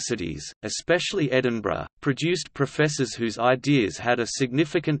universities, especially Edinburgh, produced professors whose ideas had a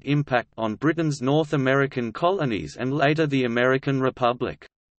significant impact on Britain's North American colonies and later the American Republic.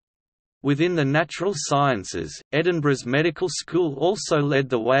 Within the natural sciences, Edinburgh's medical school also led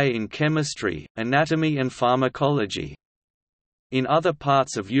the way in chemistry, anatomy and pharmacology. In other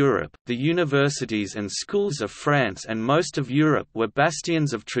parts of Europe, the universities and schools of France and most of Europe were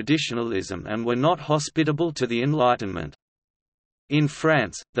bastions of traditionalism and were not hospitable to the Enlightenment. In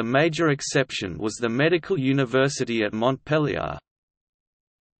France, the major exception was the Medical University at Montpellier.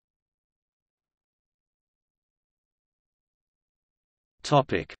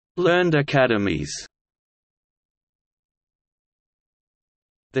 Learned academies.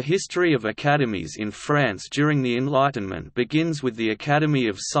 The history of academies in France during the Enlightenment begins with the Academy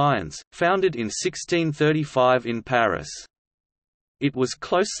of Science, founded in 1635 in Paris. It was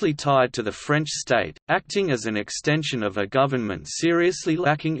closely tied to the French state, acting as an extension of a government seriously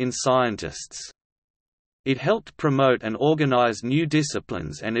lacking in scientists. It helped promote and organize new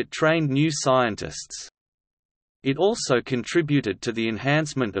disciplines and it trained new scientists. It also contributed to the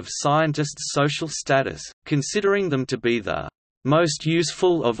enhancement of scientists' social status, considering them to be the most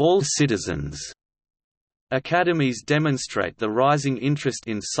useful of all citizens. Academies demonstrate the rising interest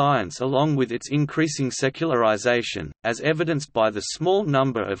in science along with its increasing secularization, as evidenced by the small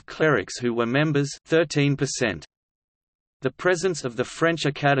number of clerics who were members, 13%. The presence of the French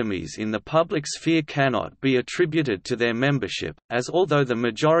academies in the public sphere cannot be attributed to their membership, as although the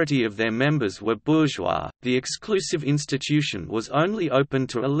majority of their members were bourgeois, the exclusive institution was only open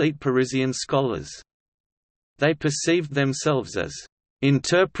to elite Parisian scholars. They perceived themselves as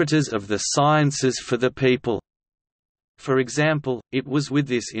interpreters of the sciences for the people. For example, it was with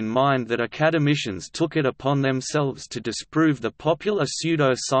this in mind that academicians took it upon themselves to disprove the popular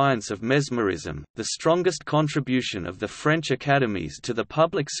pseudo-science of mesmerism. The strongest contribution of the French academies to the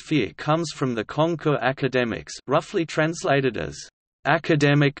public sphere comes from the concours académiques, roughly translated as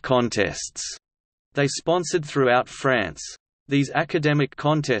academic contests. They sponsored throughout France. These academic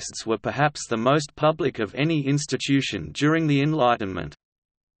contests were perhaps the most public of any institution during the Enlightenment.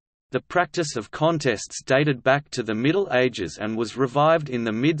 The practice of contests dated back to the Middle Ages and was revived in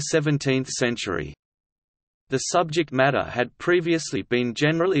the mid-17th century. The subject matter had previously been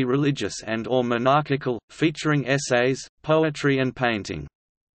generally religious and/or monarchical, featuring essays, poetry and painting.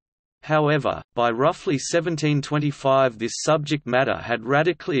 However, by roughly 1725 this subject matter had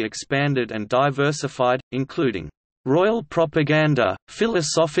radically expanded and diversified, including royal propaganda,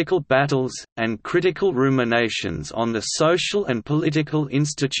 philosophical battles, and critical ruminations on the social and political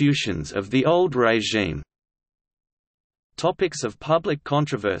institutions of the old regime. Topics of public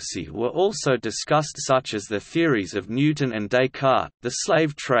controversy were also discussed, such as the theories of Newton and Descartes, the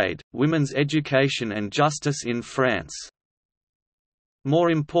slave trade, women's education and justice in France. More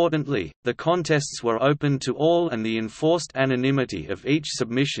importantly, the contests were open to all and the enforced anonymity of each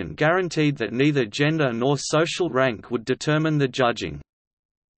submission guaranteed that neither gender nor social rank would determine the judging.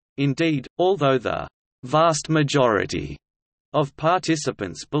 Indeed, although the vast majority of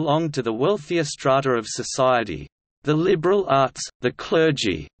participants belonged to the wealthier strata of society, the liberal arts, the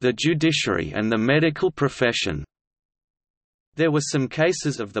clergy, the judiciary and the medical profession, there were some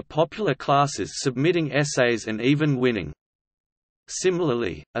cases of the popular classes submitting essays and even winning.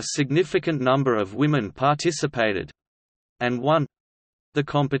 Similarly, a significant number of women participated—and won—the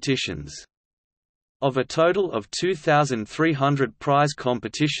competitions. Of a total of 2,300 prize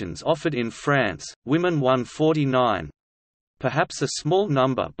competitions offered in France, women won 49. Perhaps a small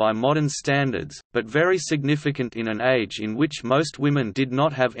number by modern standards, but very significant in an age in which most women did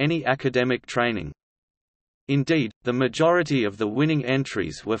not have any academic training. Indeed, the majority of the winning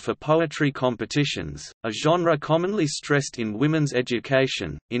entries were for poetry competitions, a genre commonly stressed in women's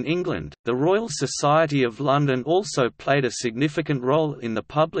education. In England, the Royal Society of London also played a significant role in the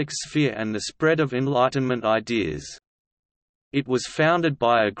public sphere and the spread of Enlightenment ideas. It was founded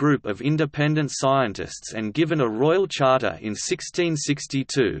by a group of independent scientists and given a royal charter in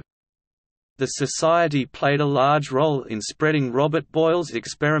 1662. The Society played a large role in spreading Robert Boyle's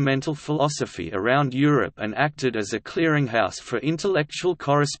experimental philosophy around Europe and acted as a clearinghouse for intellectual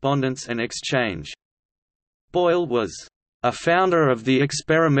correspondence and exchange. Boyle was a founder of the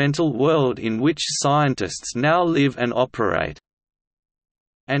experimental world in which scientists now live and operate,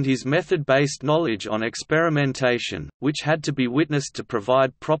 and his method-based knowledge on experimentation, which had to be witnessed to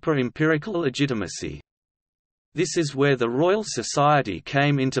provide proper empirical legitimacy. This is where the Royal Society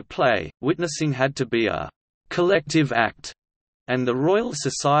came into play. Witnessing had to be a collective act, and the Royal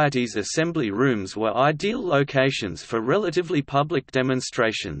Society's assembly rooms were ideal locations for relatively public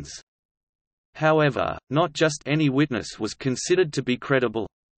demonstrations. However, not just any witness was considered to be credible.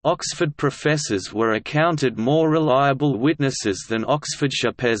 Oxford professors were accounted more reliable witnesses than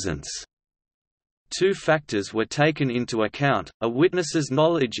Oxfordshire peasants. Two factors were taken into account: a witness's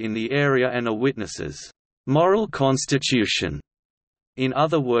knowledge in the area and a witness's moral constitution. In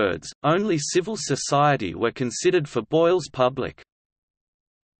other words, only civil society were considered for Boyle's public.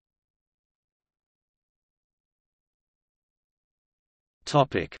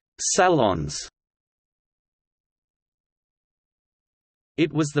 Salons.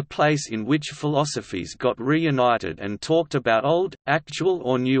 It was the place in which philosophies got reunited and talked about old, actual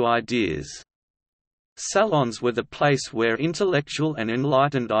or new ideas. Salons were the place where intellectual and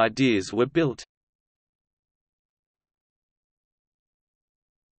enlightened ideas were built.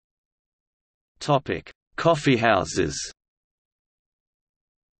 Coffeehouses.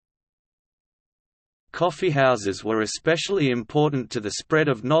 Coffeehouses were especially important to the spread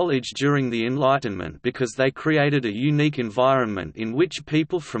of knowledge during the Enlightenment because they created a unique environment in which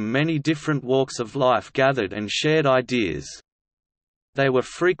people from many different walks of life gathered and shared ideas. They were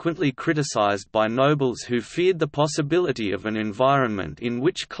frequently criticized by nobles who feared the possibility of an environment in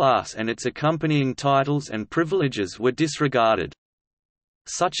which class and its accompanying titles and privileges were disregarded.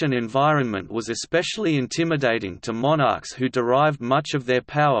 Such an environment was especially intimidating to monarchs who derived much of their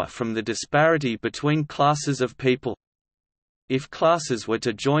power from the disparity between classes of people. If classes were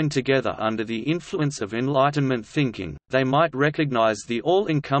to join together under the influence of Enlightenment thinking, they might recognize the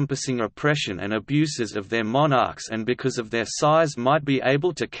all-encompassing oppression and abuses of their monarchs and because of their size might be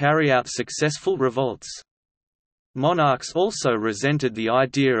able to carry out successful revolts. Monarchs also resented the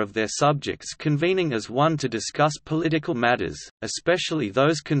idea of their subjects convening as one to discuss political matters, especially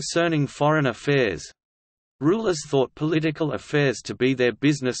those concerning foreign affairs. Rulers thought political affairs to be their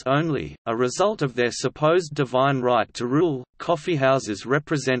business only, a result of their supposed divine right to rule. Coffeehouses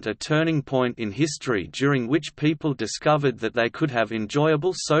represent a turning point in history during which people discovered that they could have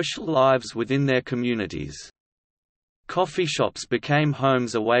enjoyable social lives within their communities. Coffee shops became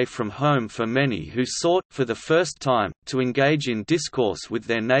homes away from home for many who sought, for the first time, to engage in discourse with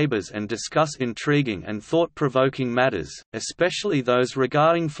their neighbors and discuss intriguing and thought-provoking matters, especially those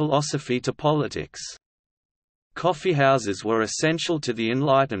regarding philosophy to politics. Coffeehouses were essential to the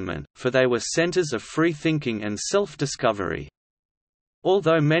Enlightenment, for they were centers of free thinking and self-discovery.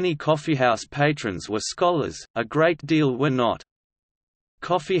 Although many coffeehouse patrons were scholars, a great deal were not.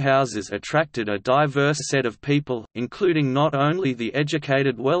 Coffeehouses attracted a diverse set of people, including not only the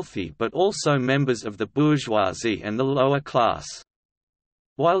educated wealthy but also members of the bourgeoisie and the lower class.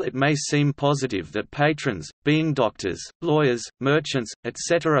 While it may seem positive that patrons, being doctors, lawyers, merchants,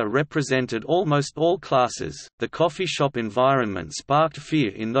 etc., represented almost all classes, the coffee shop environment sparked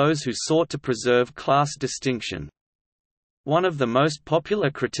fear in those who sought to preserve class distinction. One of the most popular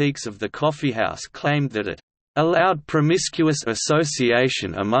critiques of the coffeehouse claimed that it allowed promiscuous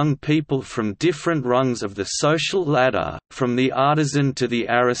association among people from different rungs of the social ladder, from the artisan to the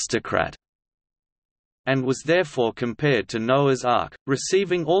aristocrat, and was therefore compared to Noah's Ark,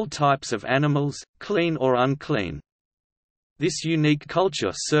 receiving all types of animals, clean or unclean. This unique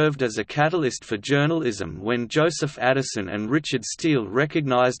culture served as a catalyst for journalism when Joseph Addison and Richard Steele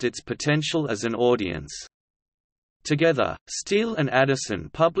recognized its potential as an audience. Together, Steele and Addison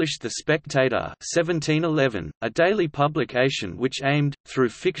published The Spectator 1711, a daily publication which aimed, through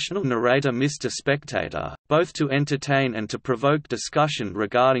fictional narrator Mr. Spectator, both to entertain and to provoke discussion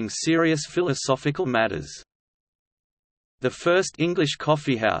regarding serious philosophical matters. The first English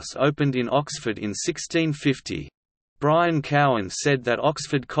coffeehouse opened in Oxford in 1650. Brian Cowan said that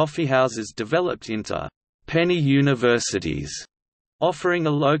Oxford coffeehouses developed into penny universities, offering a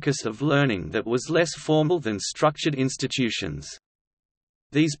locus of learning that was less formal than structured institutions.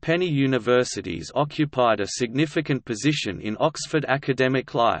 These penny universities occupied a significant position in Oxford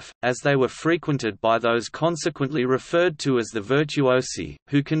academic life, as they were frequented by those consequently referred to as the virtuosi,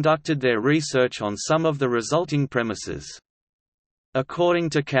 who conducted their research on some of the resulting premises. According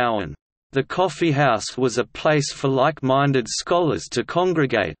to Cowan, the coffeehouse was a place for like-minded scholars to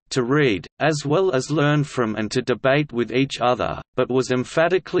congregate, to read, as well as learn from and to debate with each other, but was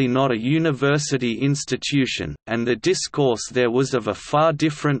emphatically not a university institution, and the discourse there was of a far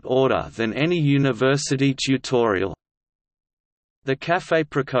different order than any university tutorial. The Café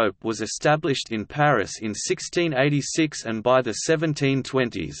Procope was established in Paris in 1686, and by the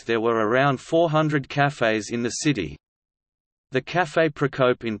 1720s there were around 400 cafés in the city. The Café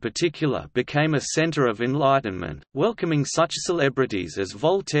Procope in particular became a centre of enlightenment, welcoming such celebrities as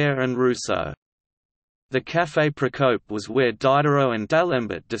Voltaire and Rousseau. The Café Procope was where Diderot and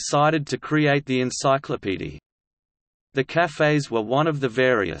D'Alembert decided to create the Encyclopédie. The cafés were one of the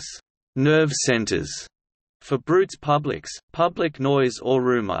various nerve centres for brutes publics, public noise or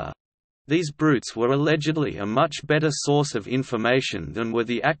rumour. These brutes were allegedly a much better source of information than were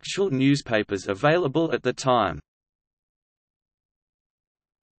the actual newspapers available at the time.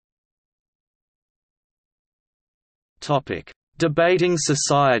 Debating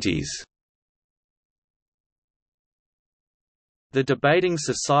societies. The debating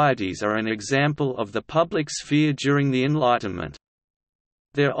societies are an example of the public sphere during the Enlightenment.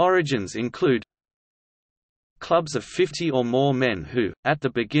 Their origins include clubs of 50 or more men who, at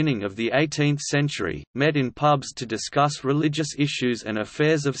the beginning of the 18th century, met in pubs to discuss religious issues and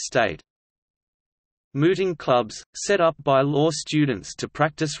affairs of state. Mooting clubs, set up by law students to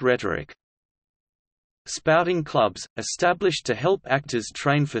practice rhetoric. Spouting clubs, established to help actors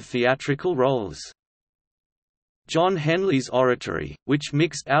train for theatrical roles. John Henley's oratory, which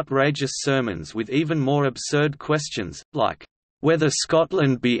mixed outrageous sermons with even more absurd questions, like, "Whether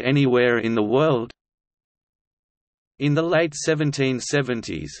Scotland be anywhere in the world?" In the late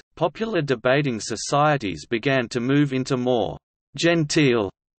 1770s, popular debating societies began to move into more «genteel»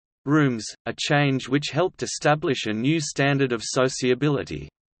 rooms, a change which helped establish a new standard of sociability.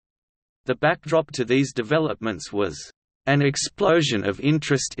 The backdrop to these developments was an explosion of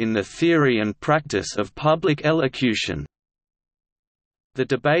interest in the theory and practice of public elocution. The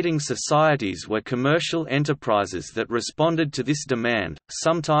debating societies were commercial enterprises that responded to this demand,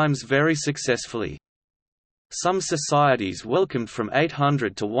 sometimes very successfully. Some societies welcomed from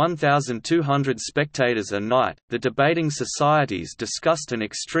 800 to 1,200 spectators a night. The debating societies discussed an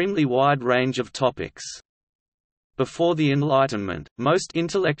extremely wide range of topics. Before the Enlightenment, most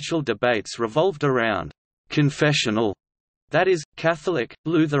intellectual debates revolved around confessional, that is, Catholic,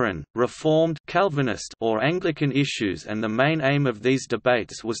 Lutheran, Reformed, Calvinist, or Anglican issues, and the main aim of these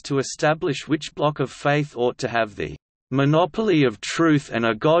debates was to establish which block of faith ought to have the monopoly of truth and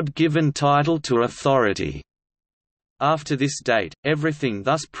a God-given title to authority. After this date, everything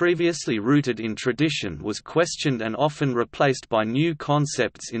thus previously rooted in tradition was questioned and often replaced by new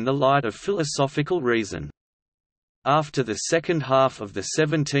concepts in the light of philosophical reason. After the second half of the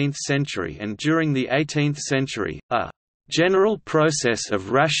 17th century and during the 18th century, a general process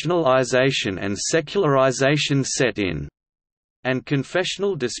of rationalization and secularization set in, and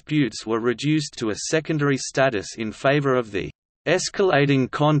confessional disputes were reduced to a secondary status in favor of the escalating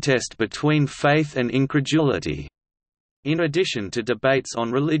contest between faith and incredulity. In addition to debates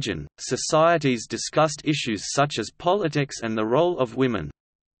on religion, societies discussed issues such as politics and the role of women.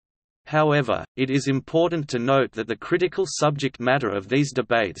 However, it is important to note that the critical subject matter of these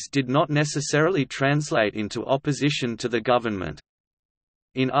debates did not necessarily translate into opposition to the government.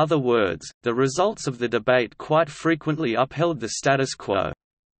 In other words, the results of the debate quite frequently upheld the status quo.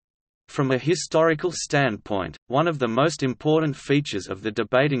 From a historical standpoint, one of the most important features of the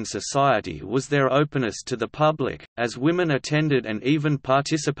debating society was their openness to the public, as women attended and even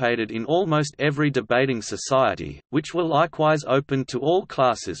participated in almost every debating society, which were likewise open to all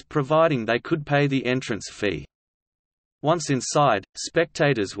classes providing they could pay the entrance fee. Once inside,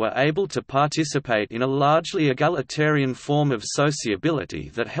 spectators were able to participate in a largely egalitarian form of sociability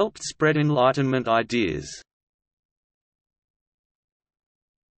that helped spread Enlightenment ideas.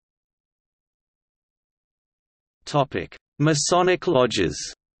 Masonic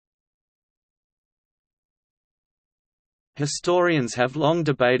lodges. Historians have long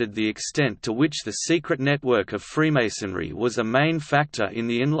debated the extent to which the secret network of Freemasonry was a main factor in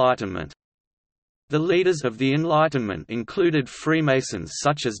the Enlightenment. The leaders of the Enlightenment included Freemasons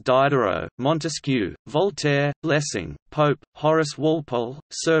such as Diderot, Montesquieu, Voltaire, Lessing, Pope, Horace Walpole,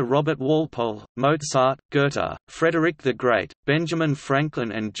 Sir Robert Walpole, Mozart, Goethe, Frederick the Great, Benjamin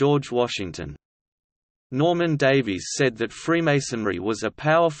Franklin and George Washington. Norman Davies said that Freemasonry was a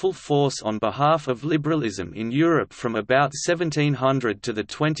powerful force on behalf of liberalism in Europe from about 1700 to the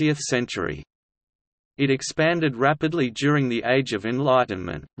 20th century. It expanded rapidly during the Age of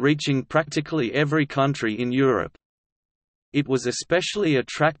Enlightenment, reaching practically every country in Europe. It was especially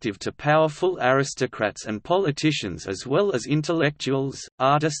attractive to powerful aristocrats and politicians as well as intellectuals,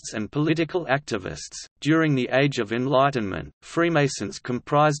 artists, and political activists. During the Age of Enlightenment, Freemasons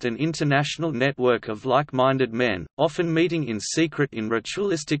comprised an international network of like-minded men, often meeting in secret in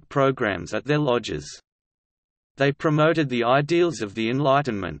ritualistic programs at their lodges. They promoted the ideals of the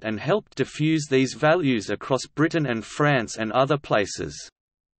Enlightenment and helped diffuse these values across Britain and France and other places.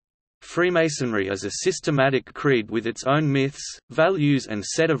 Freemasonry as a systematic creed with its own myths, values and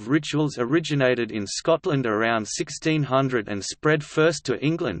set of rituals originated in Scotland around 1600 and spread first to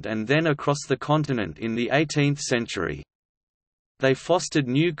England and then across the continent in the 18th century. They fostered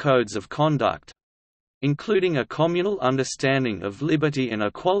new codes of conduct, including a communal understanding of liberty and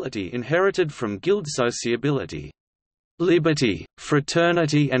equality inherited from guild sociability. Liberty,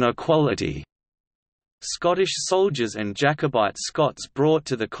 fraternity and equality. Scottish soldiers and Jacobite Scots brought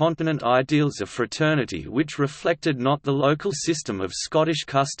to the continent ideals of fraternity which reflected not the local system of Scottish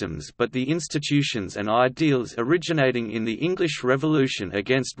customs but the institutions and ideals originating in the English Revolution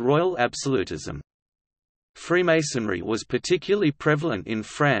against royal absolutism. Freemasonry was particularly prevalent in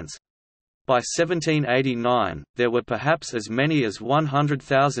France. By 1789, there were perhaps as many as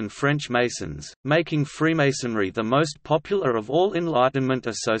 100,000 French Masons, making Freemasonry the most popular of all Enlightenment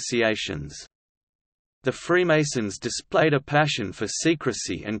associations. The Freemasons displayed a passion for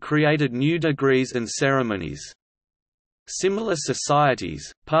secrecy and created new degrees and ceremonies. Similar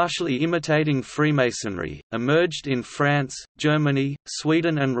societies, partially imitating Freemasonry, emerged in France, Germany,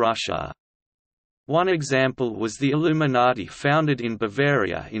 Sweden and Russia. One example was the Illuminati founded in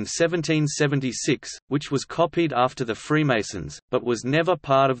Bavaria in 1776, which was copied after the Freemasons, but was never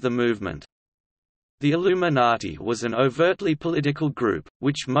part of the movement. The Illuminati was an overtly political group,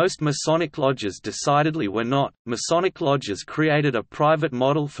 which most Masonic lodges decidedly were not. Masonic lodges created a private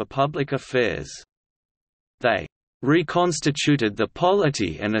model for public affairs. They reconstituted the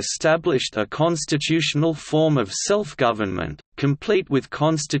polity and established a constitutional form of self-government, complete with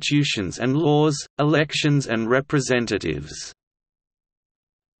constitutions and laws, elections and representatives.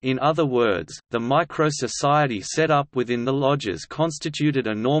 In other words, the micro-society set up within the lodges constituted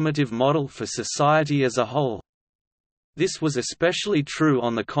a normative model for society as a whole. This was especially true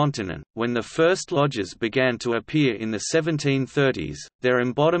on the continent. When the first lodges began to appear in the 1730s, their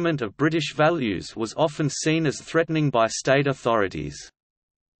embodiment of British values was often seen as threatening by state authorities.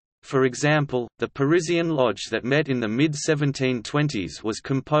 For example, the Parisian lodge that met in the mid-1720s was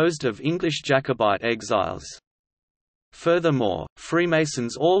composed of English Jacobite exiles. Furthermore,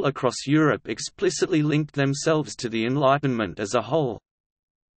 Freemasons all across Europe explicitly linked themselves to the Enlightenment as a whole.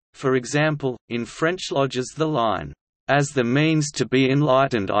 For example, in French lodges the line, "As the means to be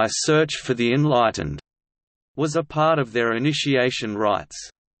enlightened I search for the enlightened," was a part of their initiation rites.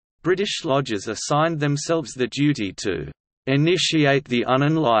 British lodges assigned themselves the duty to "initiate the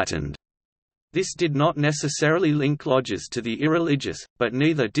unenlightened." This did not necessarily link lodges to the irreligious, but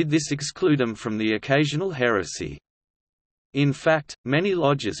neither did this exclude them from the occasional heresy. In fact, many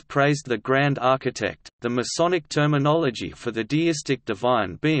lodges praised the Grand Architect, the Masonic terminology for the deistic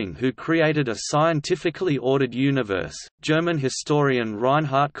divine being who created a scientifically ordered universe. German historian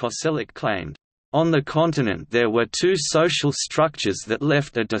Reinhard Koselleck claimed, "On the continent there were two social structures that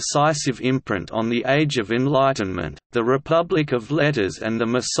left a decisive imprint on the Age of Enlightenment, the Republic of Letters and the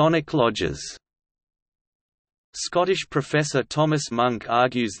Masonic lodges." Scottish professor Thomas Monk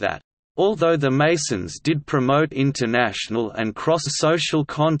argues that, although the Masons did promote international and cross-social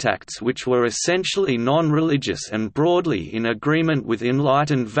contacts which were essentially non-religious and broadly in agreement with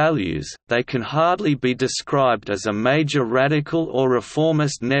Enlightened values, they can hardly be described as a major radical or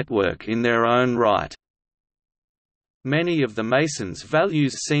reformist network in their own right. Many of the Masons'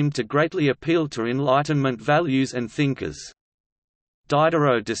 values seemed to greatly appeal to Enlightenment values and thinkers.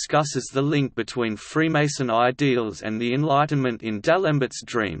 Diderot discusses the link between Freemason ideals and the Enlightenment in D'Alembert's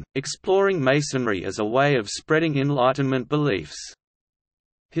Dream, exploring Masonry as a way of spreading Enlightenment beliefs.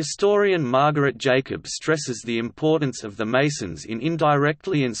 Historian Margaret Jacob stresses the importance of the Masons in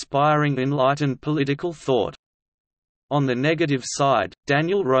indirectly inspiring enlightened political thought. On the negative side,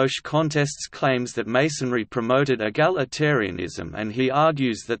 Daniel Roche contests claims that Masonry promoted egalitarianism, and he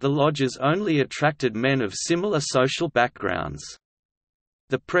argues that the lodges only attracted men of similar social backgrounds.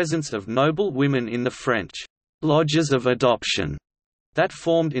 The presence of noble women in the French «lodges of adoption» that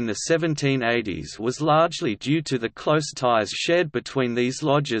formed in the 1780s was largely due to the close ties shared between these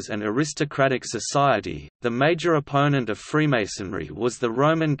lodges and aristocratic society. The major opponent of Freemasonry was the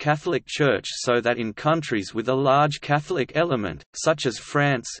Roman Catholic Church, so that in countries with a large Catholic element, such as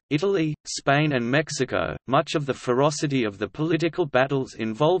France, Italy, Spain, and Mexico, much of the ferocity of the political battles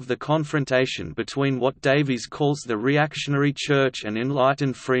involved the confrontation between what Davies calls the reactionary Church and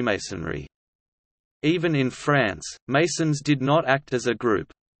enlightened Freemasonry. Even in France, Masons did not act as a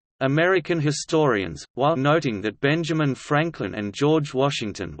group. American historians, while noting that Benjamin Franklin and George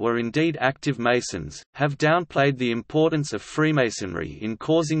Washington were indeed active Masons, have downplayed the importance of Freemasonry in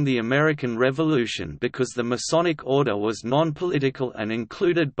causing the American Revolution because the Masonic order was non-political and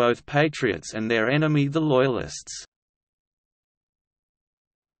included both patriots and their enemy the Loyalists.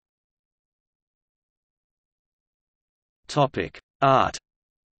 Art.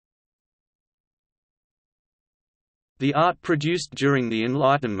 The art produced during the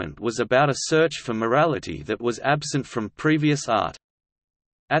Enlightenment was about a search for morality that was absent from previous art.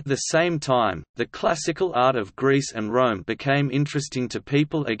 At the same time, the classical art of Greece and Rome became interesting to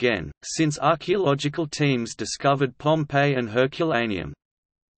people again, since archaeological teams discovered Pompeii and Herculaneum.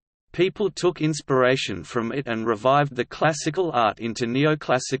 People took inspiration from it and revived the classical art into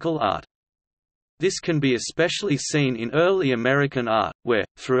neoclassical art. This can be especially seen in early American art, where,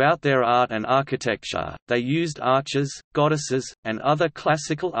 throughout their art and architecture, they used arches, goddesses, and other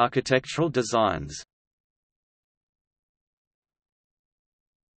classical architectural designs.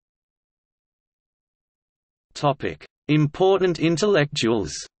 Important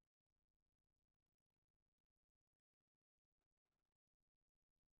intellectuals.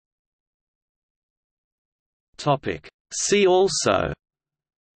 See also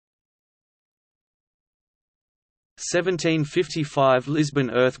 1755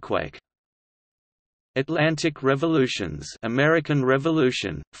 Lisbon earthquake, Atlantic revolutions, American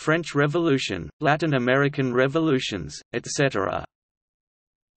Revolution, French Revolution, Latin American revolutions, etc.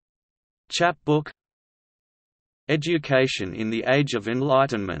 Chapbook, Education in the Age of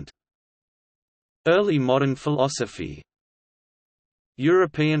Enlightenment, Early Modern Philosophy,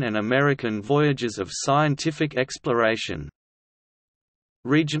 European and American Voyages of Scientific Exploration,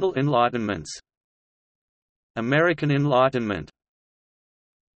 Regional Enlightenments, American Enlightenment,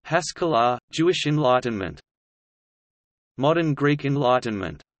 Haskalah, Jewish Enlightenment, Modern Greek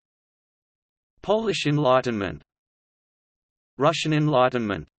Enlightenment, Polish Enlightenment, Russian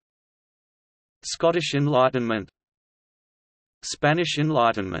Enlightenment, Scottish Enlightenment, Spanish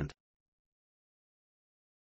Enlightenment.